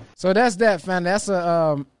 So that's that, fam. That's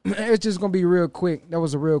a. It's just gonna be real quick. That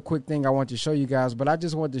was a real quick thing I want to show you guys, but I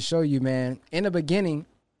just wanted to show you, man. In the beginning,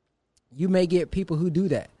 you may get people who do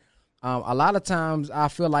that. A lot of times I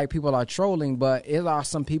feel like people are trolling, but it are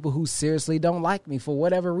some people who seriously don't like me for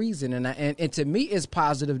whatever reason. And to me, it's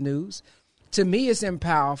positive news. To me, it's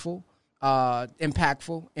impactful,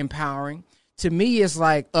 empowering. To me, it's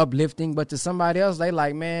like uplifting. But to somebody else, they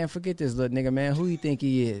like, man, forget this little nigga, man. Who you think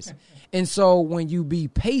he is? And so when you be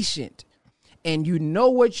patient and you know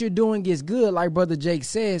what you're doing is good, like Brother Jake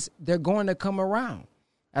says, they're going to come around.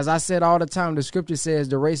 As I said all the time, the scripture says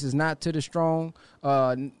the race is not to the strong,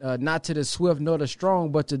 not to the swift nor the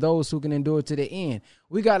strong, but to those who can endure to the end.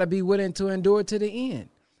 We got to be willing to endure to the end.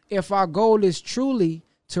 If our goal is truly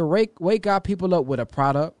to wake our people up with a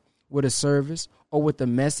product, with a service, or with a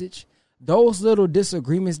message, those little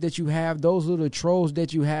disagreements that you have, those little trolls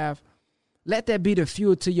that you have, let that be the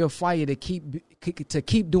fuel to your fire to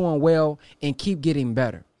keep doing well and keep getting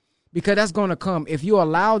better. Because that's going to come. If you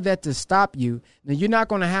allow that to stop you, then you're not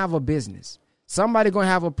going to have a business. Somebody going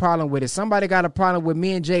to have a problem with it. Somebody got a problem with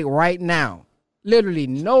me and Jake right now. Literally,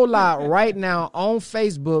 no lie, right now on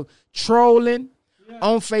Facebook, trolling,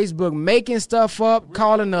 on Facebook, making stuff up,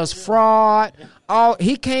 calling us fraud.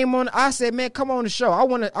 He came on. I said, man, come on the show. I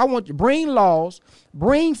want to bring laws,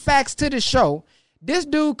 bring facts to the show. This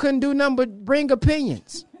dude couldn't do nothing but bring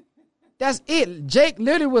opinions. That's it. Jake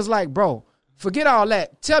literally was like, bro, forget all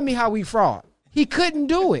that. Tell me how we fraud. He couldn't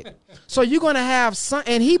do it. So you're going to have some,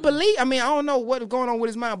 and he believe. I mean, I don't know what's going on with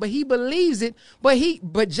his mind, but he believes it.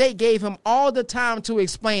 But Jake gave him all the time to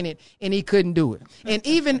explain it, and he couldn't do it. And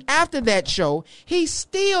even after that show, he's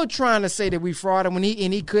still trying to say that we fraud him and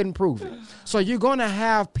he couldn't prove it. So you're going to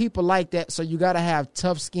have people like that. So you got to have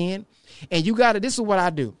tough skin, and you got to. This is what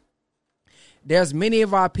I do. There's many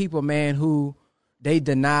of our people, man, who they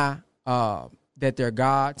deny that they're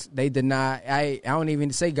gods. They deny, I don't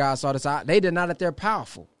even say gods all the time. They deny that they're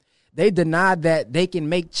powerful. They deny that they can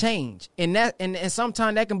make change. And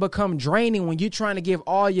sometimes that can become draining when you're trying to give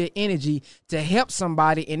all your energy to help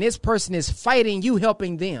somebody and this person is fighting you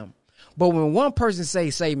helping them. But when one person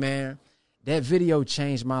say, man, that video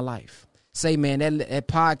changed my life. Say, man, that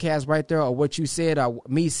podcast right there or what you said or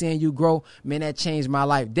me seeing you grow, man, that changed my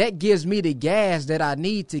life. That gives me the gas that I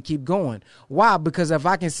need to keep going. Why? Because if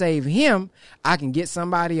I can save him, I can get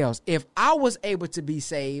somebody else. If I was able to be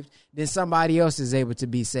saved, then somebody else is able to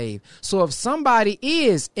be saved. So if somebody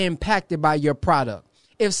is impacted by your product,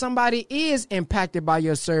 if somebody is impacted by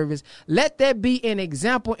your service, let that be an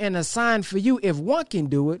example and a sign for you. If one can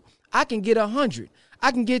do it, I can get 100. I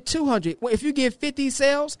can get 200. Well, if you get 50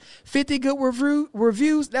 sales, 50 good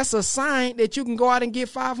reviews, that's a sign that you can go out and get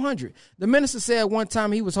 500. The minister said one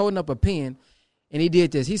time he was holding up a pen and he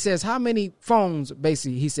did this. He says, how many phones,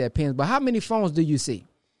 basically he said pens, but how many phones do you see?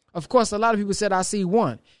 Of course, a lot of people said, I see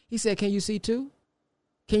one. He said, can you see two?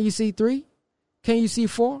 Can you see three? Can you see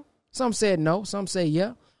four? Some said no. Some say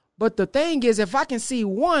yeah. But the thing is, if I can see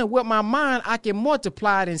one with my mind, I can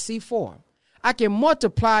multiply it and see four. I can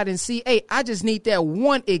multiply it and see 8. I just need that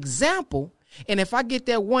one example. And if I get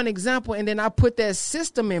that one example and then I put that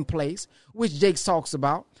system in place, which Jake talks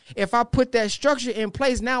about, if I put that structure in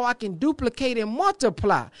place, now I can duplicate and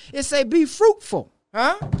multiply. It say be fruitful.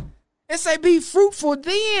 Huh? It say be fruitful,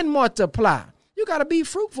 then multiply. You got to be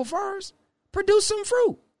fruitful first. Produce some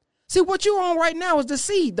fruit. See, what you're on right now is the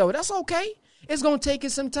seed, though. That's okay. It's going to take you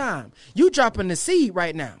some time. You dropping the seed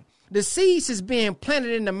right now. The seeds is being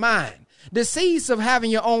planted in the mind. The seeds of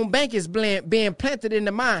having your own bank is being planted in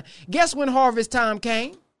the mind. Guess when harvest time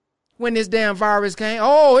came? When this damn virus came?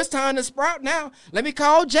 Oh, it's time to sprout now. Let me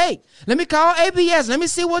call Jake. Let me call ABS. Let me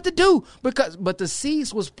see what to do. But the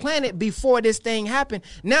seeds was planted before this thing happened.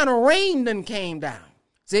 Now the rain done came down.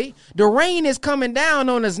 See, the rain is coming down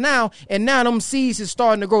on us now, and now them seeds is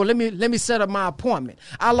starting to grow. Let me set up my appointment.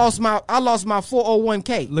 I lost my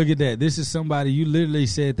 401k. Look at that. This is somebody, you literally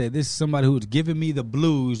said that. This is somebody who was giving me the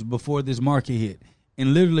blues before this market hit.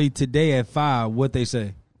 And literally today at 5, what they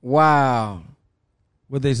say? Wow.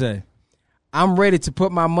 What they say? I'm ready to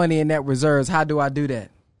put my money in that reserves. How do I do that?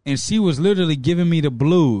 And she was literally giving me the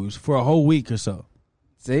blues for a whole week or so.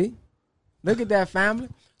 See? Look at that, family.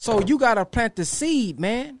 So you got to plant the seed,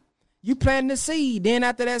 man. You plant the seed. Then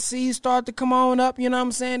after that seed start to come on up, you know what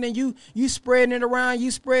I'm saying? Then you spreading it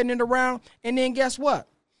around. And then guess what?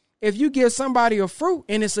 If you give somebody a fruit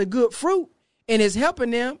and it's a good fruit and it's helping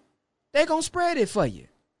them, they're going to spread it for you.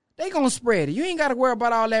 They're going to spread it. You ain't got to worry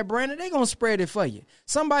about all that branding. They're going to spread it for you.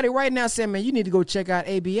 Somebody right now said, man, you need to go check out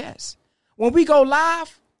ABS. When we go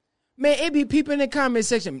live, man, it be people in the comment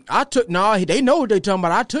section. They know what they're talking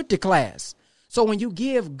about. I took the class. So when you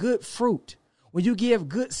give good fruit, when you give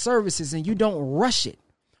good services and you don't rush it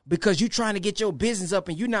because you're trying to get your business up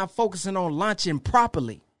and you're not focusing on launching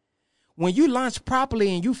properly. When you launch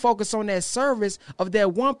properly and you focus on that service of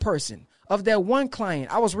that one person, of that one client.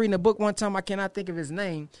 I was reading a book one time. I cannot think of his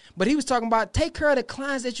name, but he was talking about take care of the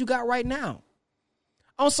clients that you got right now.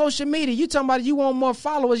 On social media, you talking about you want more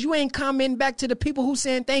followers. You ain't commenting back to the people who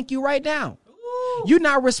saying thank you right now. Ooh. You're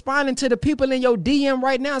not responding to the people in your DM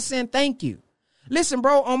right now saying thank you. Listen,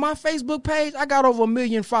 bro, on my Facebook page, I got over 1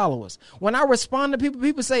 million followers. When I respond to people,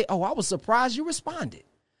 people say, oh, I was surprised you responded.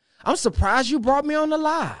 I'm surprised you brought me on the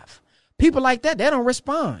live. People like that, they don't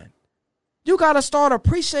respond. You got to start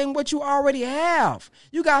appreciating what you already have.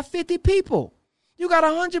 You got 50 people. You got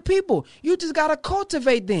 100 people. You just got to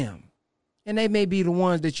cultivate them. And they may be the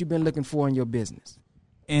ones that you've been looking for in your business.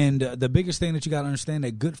 And the biggest thing that you got to understand,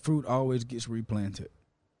 that good fruit always gets replanted.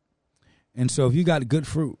 And so if you got good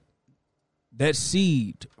fruit, that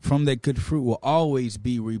seed from that good fruit will always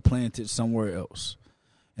be replanted somewhere else.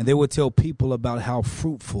 And they will tell people about how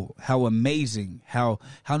fruitful, how amazing, how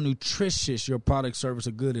nutritious your product, service,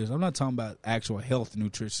 or good is. I'm not talking about actual health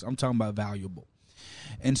nutrition. I'm talking about valuable.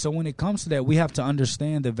 And so when it comes to that, we have to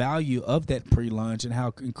understand the value of that pre-lunch and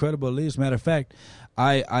how incredible it is. Matter of fact,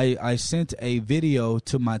 I sent a video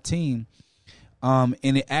to my team, and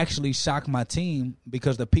it actually shocked my team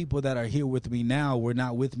because the people that are here with me now were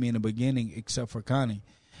not with me in the beginning except for Connie.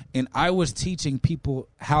 And I was teaching people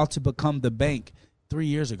how to become the bank 3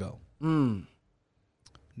 years ago.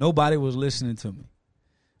 Nobody was listening to me.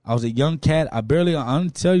 I was a young cat. I'm gonna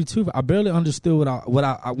tell you too, I barely understood what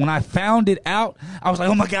I when I found it out, I was like,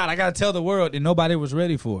 oh my God, I gotta tell the world, and nobody was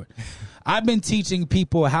ready for it. I've been teaching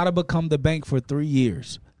people how to become the bank for 3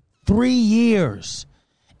 years. 3 years.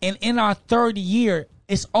 And in our third year,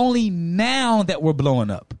 it's only now that we're blowing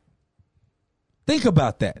up. Think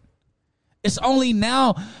about that. It's only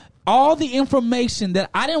now. All the information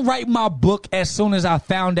that I didn't write my book as soon as I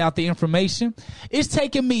found out the information. It's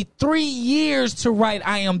taken me 3 years to write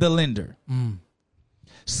I Am the Lender.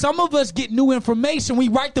 Some of us get new information. We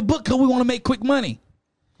write the book because we want to make quick money.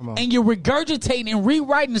 And you're regurgitating and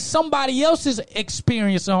rewriting somebody else's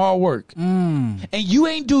experience and hard work. And you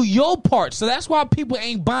ain't do your part. So that's why people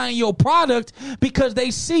ain't buying your product, because they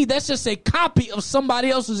see that's just a copy of somebody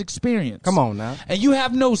else's experience. Come on now. And you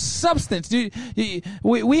have no substance.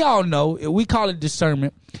 We all know. We call it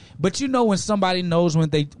discernment. But you know when somebody knows what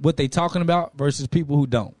they talking about versus people who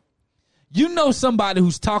don't. You know somebody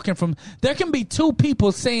who's talking from, there can be two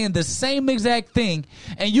people saying the same exact thing,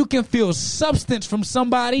 and you can feel substance from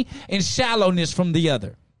somebody and shallowness from the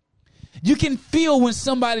other. You can feel when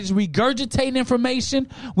somebody's regurgitating information,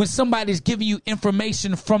 when somebody's giving you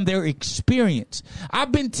information from their experience.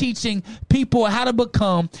 I've been teaching people how to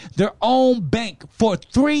become their own bank for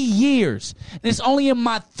 3 years. And it's only in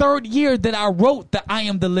my third year that I wrote the I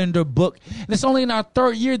Am the Lender book. And it's only in our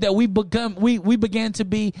third year that we began to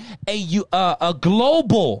be a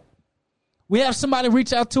global. We have somebody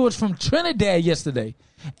reach out to us from Trinidad yesterday.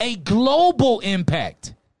 A global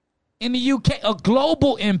impact. In the UK, a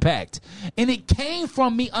global impact. And it came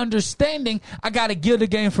from me understanding I got to give the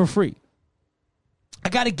game for free. I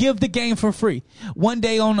got to give the game for free. One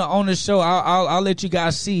day on the show, I'll let you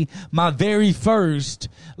guys see my very first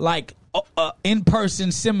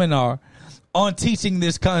in-person seminar on teaching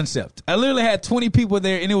this concept. I literally had 20 people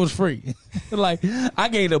there and it was free. I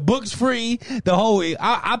gave the books free, the whole,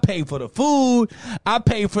 I paid for the food. I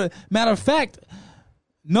paid for, matter of fact,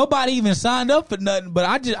 nobody even signed up for nothing, but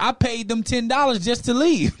I paid them $10 just to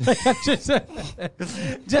leave. just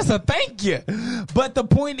a thank you. But the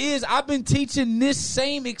point is, I've been teaching this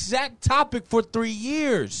same exact topic for 3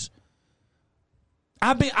 years.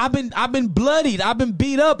 I've been bloodied. I've been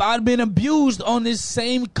beat up. I've been abused on this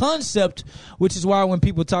same concept, which is why when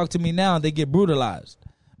people talk to me now, they get brutalized.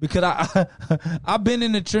 Because I've been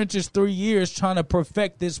in the trenches 3 years trying to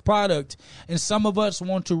perfect this product, and some of us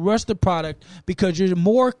want to rush the product because you're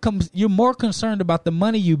more concerned about the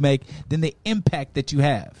money you make than the impact that you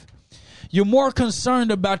have. You're more concerned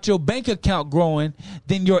about your bank account growing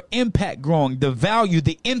than your impact growing, the value,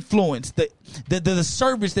 the influence, the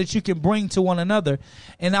service that you can bring to one another.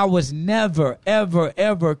 And I was never, ever,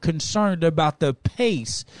 ever concerned about the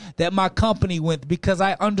pace that my company went, because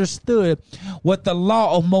I understood what the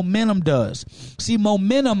law of momentum does. See,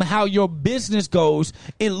 momentum, how your business goes,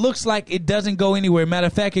 it looks like it doesn't go anywhere. Matter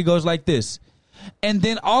of fact, it goes like this. And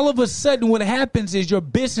then all of a sudden what happens is your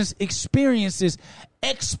business experiences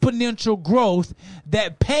exponential growth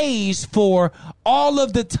that pays for all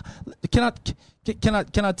of the Can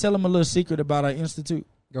I tell them a little secret about our institute?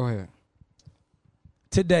 Go ahead.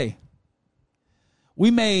 Today, we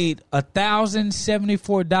made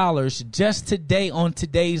 $1,074 just today on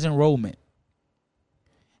today's enrollment.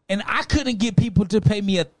 And I couldn't get people to pay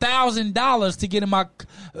me $1,000 to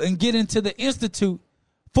get into the institute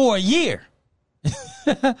for a year.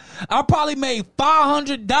 I probably made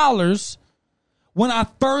 $500 when I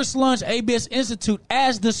first launched ABS Institute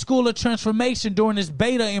as the School of Transformation during this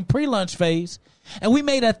beta and pre-launch phase, and we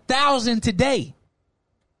made $1,000 today.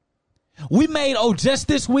 We made, just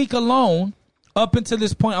this week alone, up until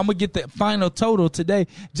this point, I'm going to get the final total today.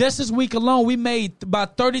 Just this week alone, we made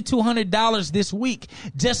about $3,200 this week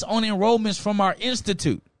just on enrollments from our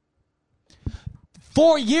institute.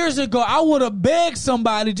 4 years ago, I would have begged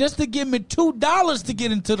somebody just to give me $2 to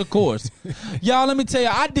get into the course. Y'all, let me tell you,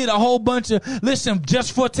 I did a whole bunch of, listen,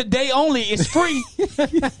 just for today only, it's free.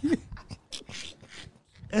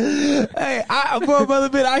 Hey, for Brother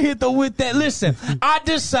Bit, I hit the with that. Listen, I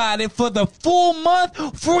decided for the full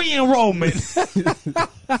month, free enrollment.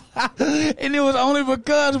 And it was only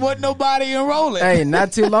because wasn't nobody enrolling. Hey,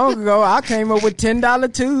 not too long ago, I came up with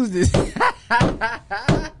 $10 Tuesdays.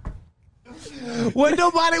 When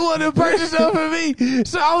nobody wanted to purchase them for me.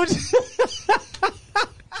 So I was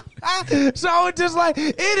just like,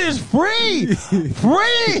 it is free.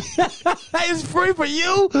 Free. It's free for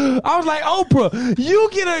you. I was like, Oprah, you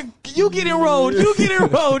get enrolled. You get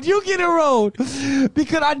enrolled. You get enrolled.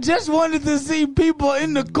 Because I just wanted to see people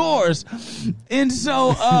in the course. And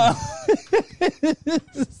so,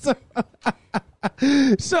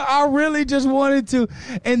 So I really just wanted to,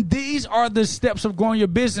 and these are the steps of growing your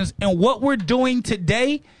business. And what we're doing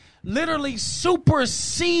today literally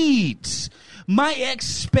supersedes my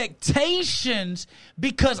expectations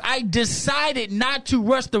because I decided not to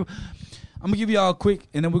rush the. I'm going to give you all a quick,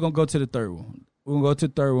 and then we're going to go to the third one. We're going to go to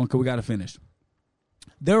the third one because we got to finish.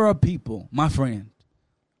 There are people, my friends,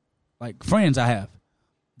 like friends I have,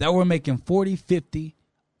 that were making $40,000,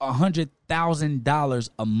 $50,000, $100,000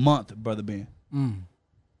 a month, Brother Ben.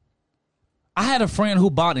 I had a friend who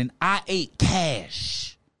bought an i8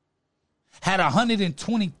 cash, had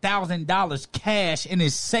 $120,000 cash in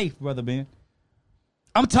his safe, Brother Ben.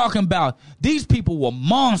 I'm talking about these people were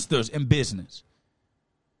monsters in business.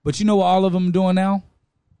 But you know what all of them are doing now?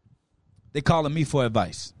 They calling me for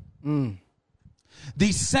advice.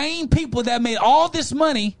 These same people that made all this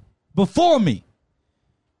money before me.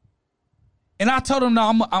 And I told them,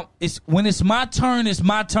 no, when it's my turn, it's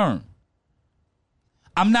my turn.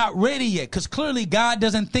 I'm not ready yet because clearly God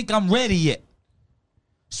doesn't think I'm ready yet.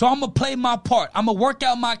 So I'm going to play my part. I'm going to work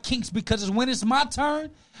out my kinks because when it's my turn,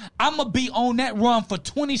 I'm going to be on that run for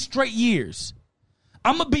 20 straight years.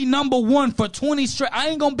 I'm going to be number one for 20 straight. I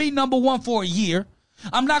ain't going to be number one for a year.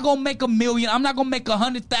 I'm not going to make $1 million. I'm not going to make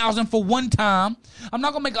 100,000 for one time. I'm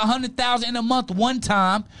not going to make 100,000 in a month one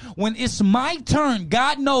time. When it's my turn,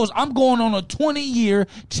 God knows I'm going on a 20-year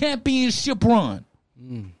championship run.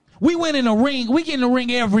 We went in a ring. We get in the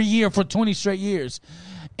ring every year for 20 straight years.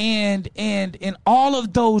 And all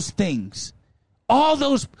of those things, all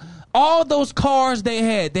those cars they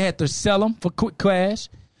had to sell them for quick cash.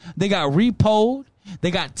 They got repoed.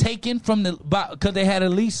 They got taken from because they had a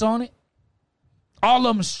lease on it. All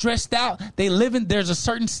of them stressed out. There's a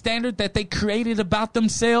certain standard that they created about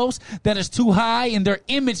themselves that is too high, and their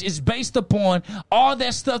image is based upon all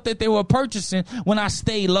that stuff that they were purchasing when I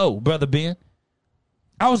stayed low, Brother Ben.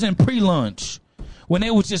 I was in pre-lunch when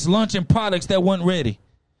they was just launching products that weren't ready.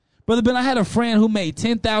 Brother Ben, I had a friend who made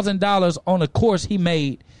 $10,000 on a course he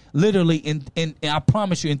made literally in I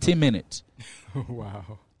promise you, in 10 minutes.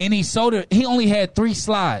 Wow. And he sold it. He only had 3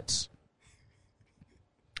 slides.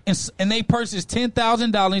 And they purchased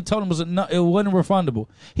 $10,000. He told him it wasn't refundable.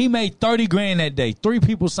 He made $30,000 that day. 3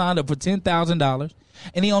 people signed up for $10,000,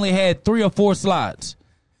 and he only had 3 or 4 slides.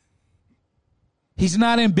 He's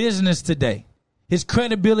not in business today. His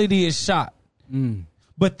credibility is shot.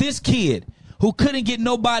 But this kid who couldn't get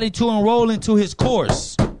nobody to enroll into his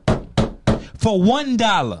course for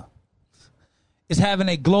 $1 is having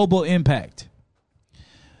a global impact.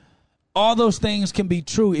 All those things can be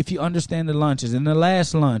true if you understand the lunches. And the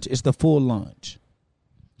last lunch is the full lunch.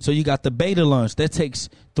 So you got the beta lunch. That takes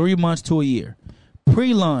 3 months to a year.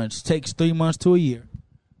 Pre-lunch takes 3 months to a year.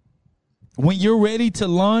 When you're ready to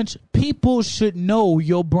launch, people should know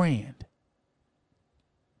your brand.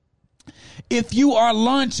 If you are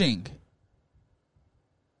launching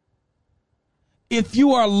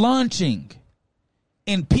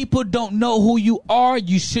and people don't know who you are,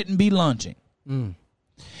 you shouldn't be launching.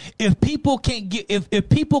 If people can't get, if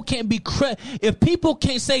people can't be, if people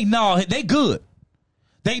can't say no, they good,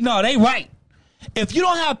 they right. If you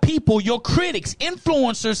don't have people, your critics,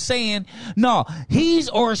 influencers saying no, he's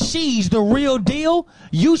or she's the real deal,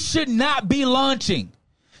 you should not be launching.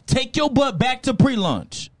 Take your butt back to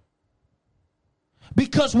pre-launch.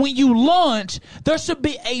 Because when you launch, there should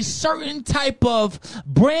be a certain type of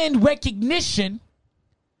brand recognition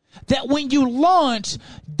that when you launch,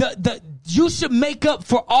 you should make up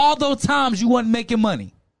for all those times you weren't making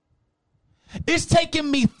money. It's taken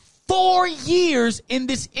me 4 years in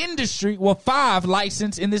this industry, 5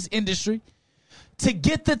 licensed in this industry, to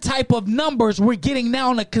get the type of numbers we're getting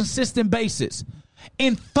now on a consistent basis.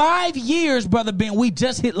 In 5 years, Brother Ben, we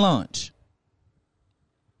just hit launch.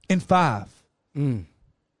 In 5. In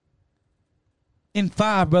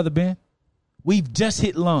 5, Brother Ben, we've just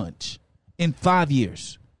hit launch in 5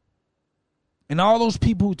 years. And all those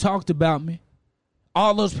people who talked about me,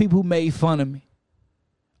 all those people who made fun of me,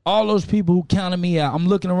 all those people who counted me out, I'm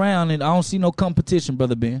looking around and I don't see no competition,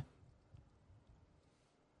 Brother Ben.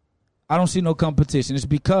 I don't see no competition. It's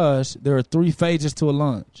because there are 3 phases to a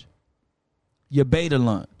launch. Your beta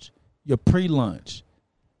launch, your pre-launch,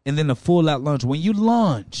 and then the full-out launch. When you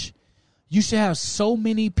launch, you should have so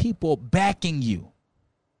many people backing you,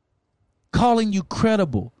 calling you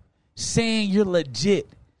credible, saying you're legit,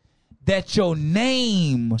 that your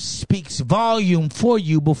name speaks volume for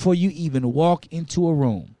you before you even walk into a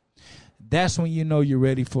room. That's when you know you're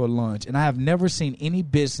ready for a launch. And I have never seen any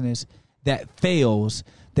business that fails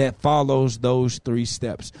that follows those 3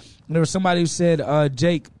 steps. And there was somebody who said,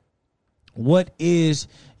 Jake, what is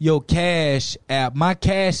your Cash App? My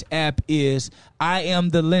Cash App is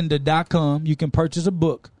IamTheLender.com. You can purchase a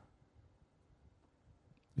book.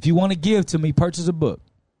 If you want to give to me, purchase a book.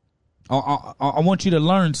 I want you to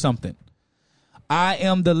learn something.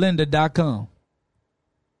 IamTheLender.com.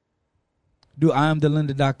 Do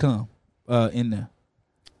IamTheLender.com in there.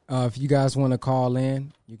 If you guys want to call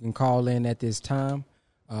in, you can call in at this time.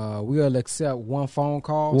 We'll accept one phone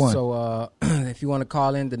call. So if you want to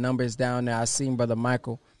call in, the number is down there. I seen Brother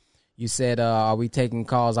Michael. You said, are we taking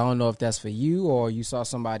calls? I don't know if that's for you or you saw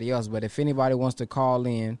somebody else. But if anybody wants to call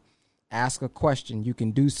in, ask a question, you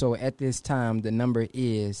can do so at this time. The number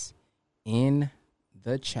is in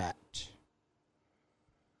the chat.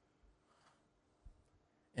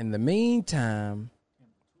 In the meantime,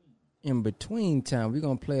 in between time, we're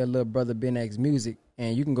going to play a little Brother Ben X music.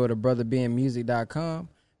 And you can go to brotherbenmusic.com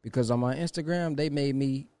because on my Instagram, they made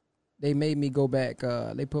me go back.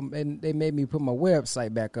 They made me put my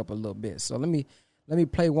website back up a little bit. So let me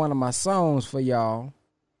play one of my songs for y'all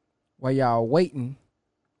while y'all waiting.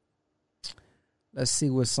 Let's see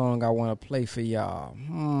what song I want to play for y'all.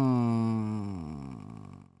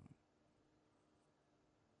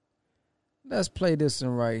 Let's play this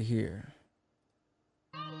one right here.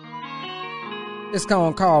 It's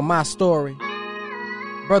called My Story.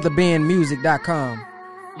 BrotherBenMusic.com.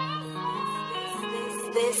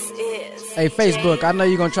 Hey, Facebook, I know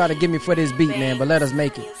you're going to try to get me for this beat, man, but let us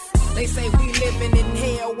make it. They say we living in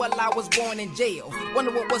hell while I was born in jail.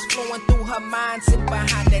 Wonder what was flowing through her mind sitting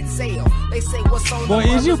behind that sail. They say what's on the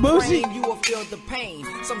is you brain, you will feel the pain.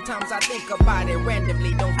 Sometimes I think about it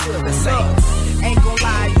randomly, don't feel the same. Ain't gonna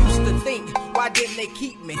lie, I used to think, why didn't they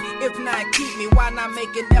keep me? If not keep me, why not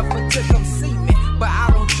make an effort to come see me? But I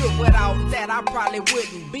don't trip without that, I probably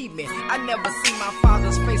wouldn't beat me. I never see my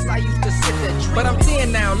father's face, I used to sit there dreaming. But I'm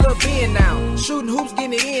 10 now, Lil Ben now, shooting hoops,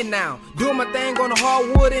 getting it in now. Doing my thing on the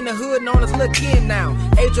hardwood in the hood, known as Lil Ken now.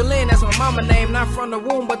 Adrian, that's my mama name, not from the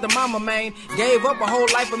womb, but the mama main. Gave up a whole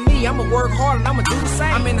life of me, I'ma work hard and I'ma do the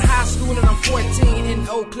same. I'm in high school and I'm 14, in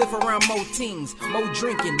Oak Cliff around more teens. More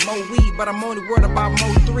drinking, more weed, but I'm only worried about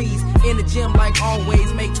more threes. In the gym like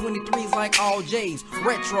always, make 23s like all J's.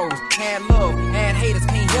 Retros, had love, had haters,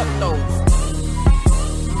 can't help those.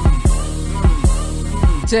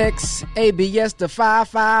 Text ABS to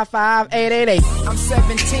 555888. I'm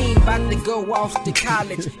 17, about to go off to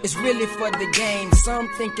college. It's really for the game, some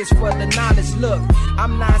think it's for the knowledge. Look,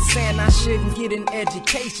 I'm not saying I shouldn't get an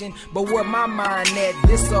education, but where my mind at,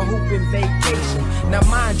 this a hooping vacation. Now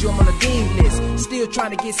mind you, I'm on the dean list, still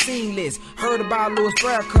trying to get seamless. Heard about Louis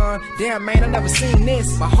Farrakhan, damn man, I never seen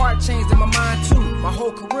this. My heart changed in my mind too, my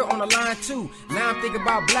whole career on the line too. Now I'm thinking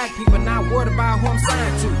about black people, not worried about who I'm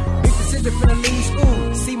signed to. Big decision finna leave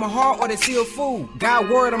school, see my heart or they see a fool. God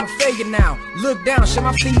word, I'm a failure now. Look down, should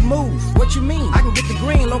my feet move? What you mean? I can get the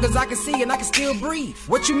green long as I can see and I can still breathe.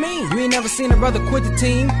 What you mean? You ain't never seen a brother quit the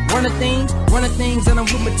team. Running things, and I'm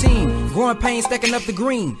with my team. Growing pain, stacking up the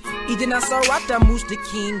green. He did not so right there, Moose the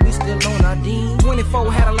King. We still on our dean.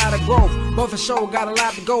 24 had a lot of growth, but for sure got a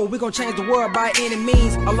lot to go. We gon' change the world by any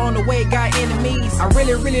means. Along the way, got enemies. I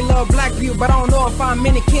really love black people, but I don't know if I'm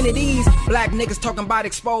many Kennedys. Black niggas talking about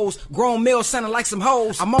exposed. Grown males sounding like some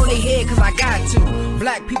hoes. I'm on their head cause I got to.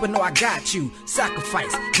 Black people know I got you.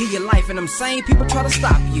 Sacrifice, give your life, and them same people try to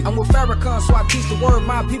stop you. I'm with Farrakhan, so I teach the word.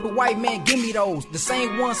 My people, white man, give me those. The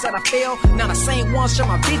same ones that I fail, now the same ones show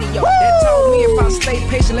my video. That told me if I stay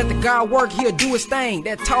patient, let the God work, he'll do his thing.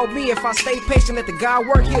 That told me if I stay patient, let the God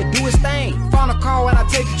work, he'll do his thing. Found a call and I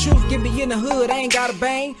take the truth, get me in the hood, I ain't got a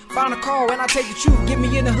bang. Found a call and I take the truth, get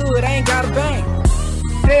me in the hood, I ain't got a bang.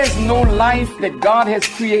 There's no life that God has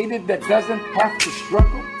created that doesn't have to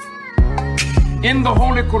struggle. In the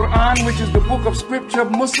Holy Quran, which is the book of scripture of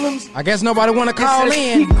Muslims, I guess nobody want to call it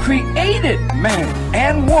says in. He created man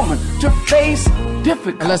and woman to face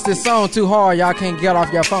difficulty. Unless this song too hard, y'all can't get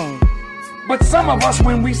off your phone. But some of us,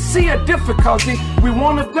 when we see a difficulty, we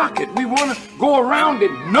want to duck it. We want to go around it.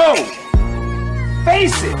 No.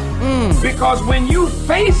 Face it. Because when you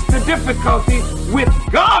face the difficulty with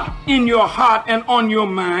God in your heart and on your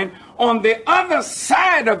mind, on the other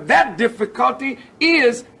side of that difficulty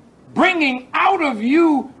is bringing out of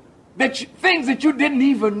you things that you didn't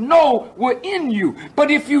even know were in you. But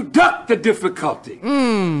if you duck the difficulty,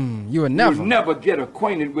 you'll never get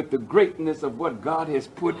acquainted with the greatness of what God has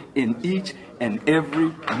put in each and every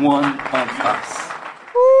one of us.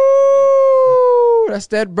 Woo! That's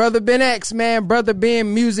that Brother Ben X, man.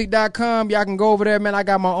 BrotherBenMusic.com. Y'all can go over there, man. I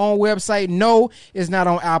got my own website. No, it's not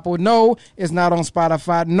on Apple. No, it's not on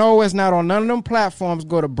Spotify. No, it's not on none of them platforms.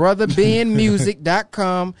 Go to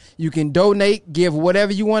BrotherBenMusic.com. You can donate, give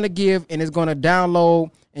whatever you want to give, and it's going to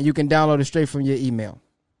download and you can download it straight from your email.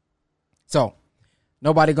 So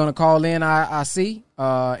nobody going to call in, I see.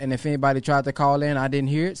 And if anybody tried to call in, I didn't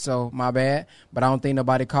hear it, so my bad. But I don't think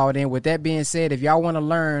nobody called in. With that being said, if y'all want to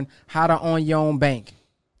learn how to own your own bank,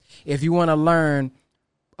 if you want to learn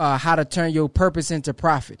how to turn your purpose into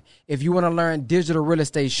profit, if you want to learn digital real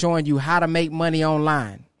estate, showing you how to make money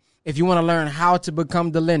online, if you want to learn how to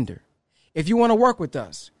become the lender, if you want to work with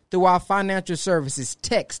us through our financial services,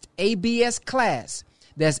 text ABS Class.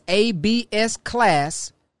 That's ABS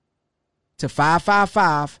Class to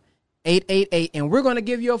 555-888, and we're going to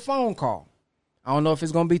give you a phone call. I don't know if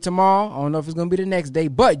it's going to be tomorrow. I don't know if it's going to be the next day,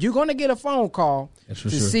 but you're going to get a phone call to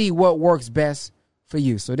see what works best for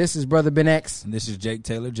you. So this is Brother Ben X. And this is Jake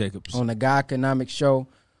Taylor Jacobs. On the Guy Economics Show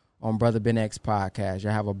on Brother Ben X Podcast.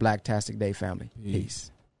 Y'all have a blacktastic day, family.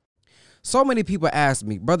 Peace. So many people ask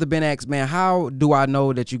me, Brother Ben X, man, how do I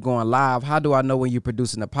know that you're going live? How do I know when you're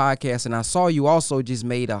producing a podcast? And I saw you also just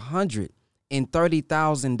made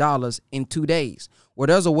 $130,000 in 2 days. Well,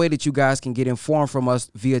 there's a way that you guys can get informed from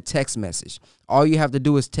us via text message. All you have to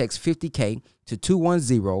do is text 50K to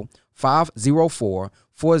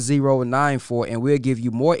 210-504-4094, and we'll give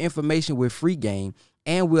you more information with free game,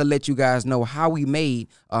 and we'll let you guys know how we made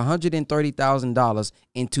 $130,000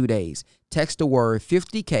 in 2 days. Text the word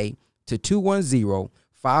 50K to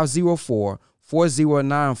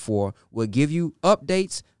 210-504-4094. We'll give you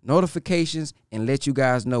updates, notifications, and let you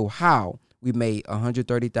guys know how we made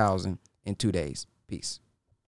 $130,000 in 2 days. Peace.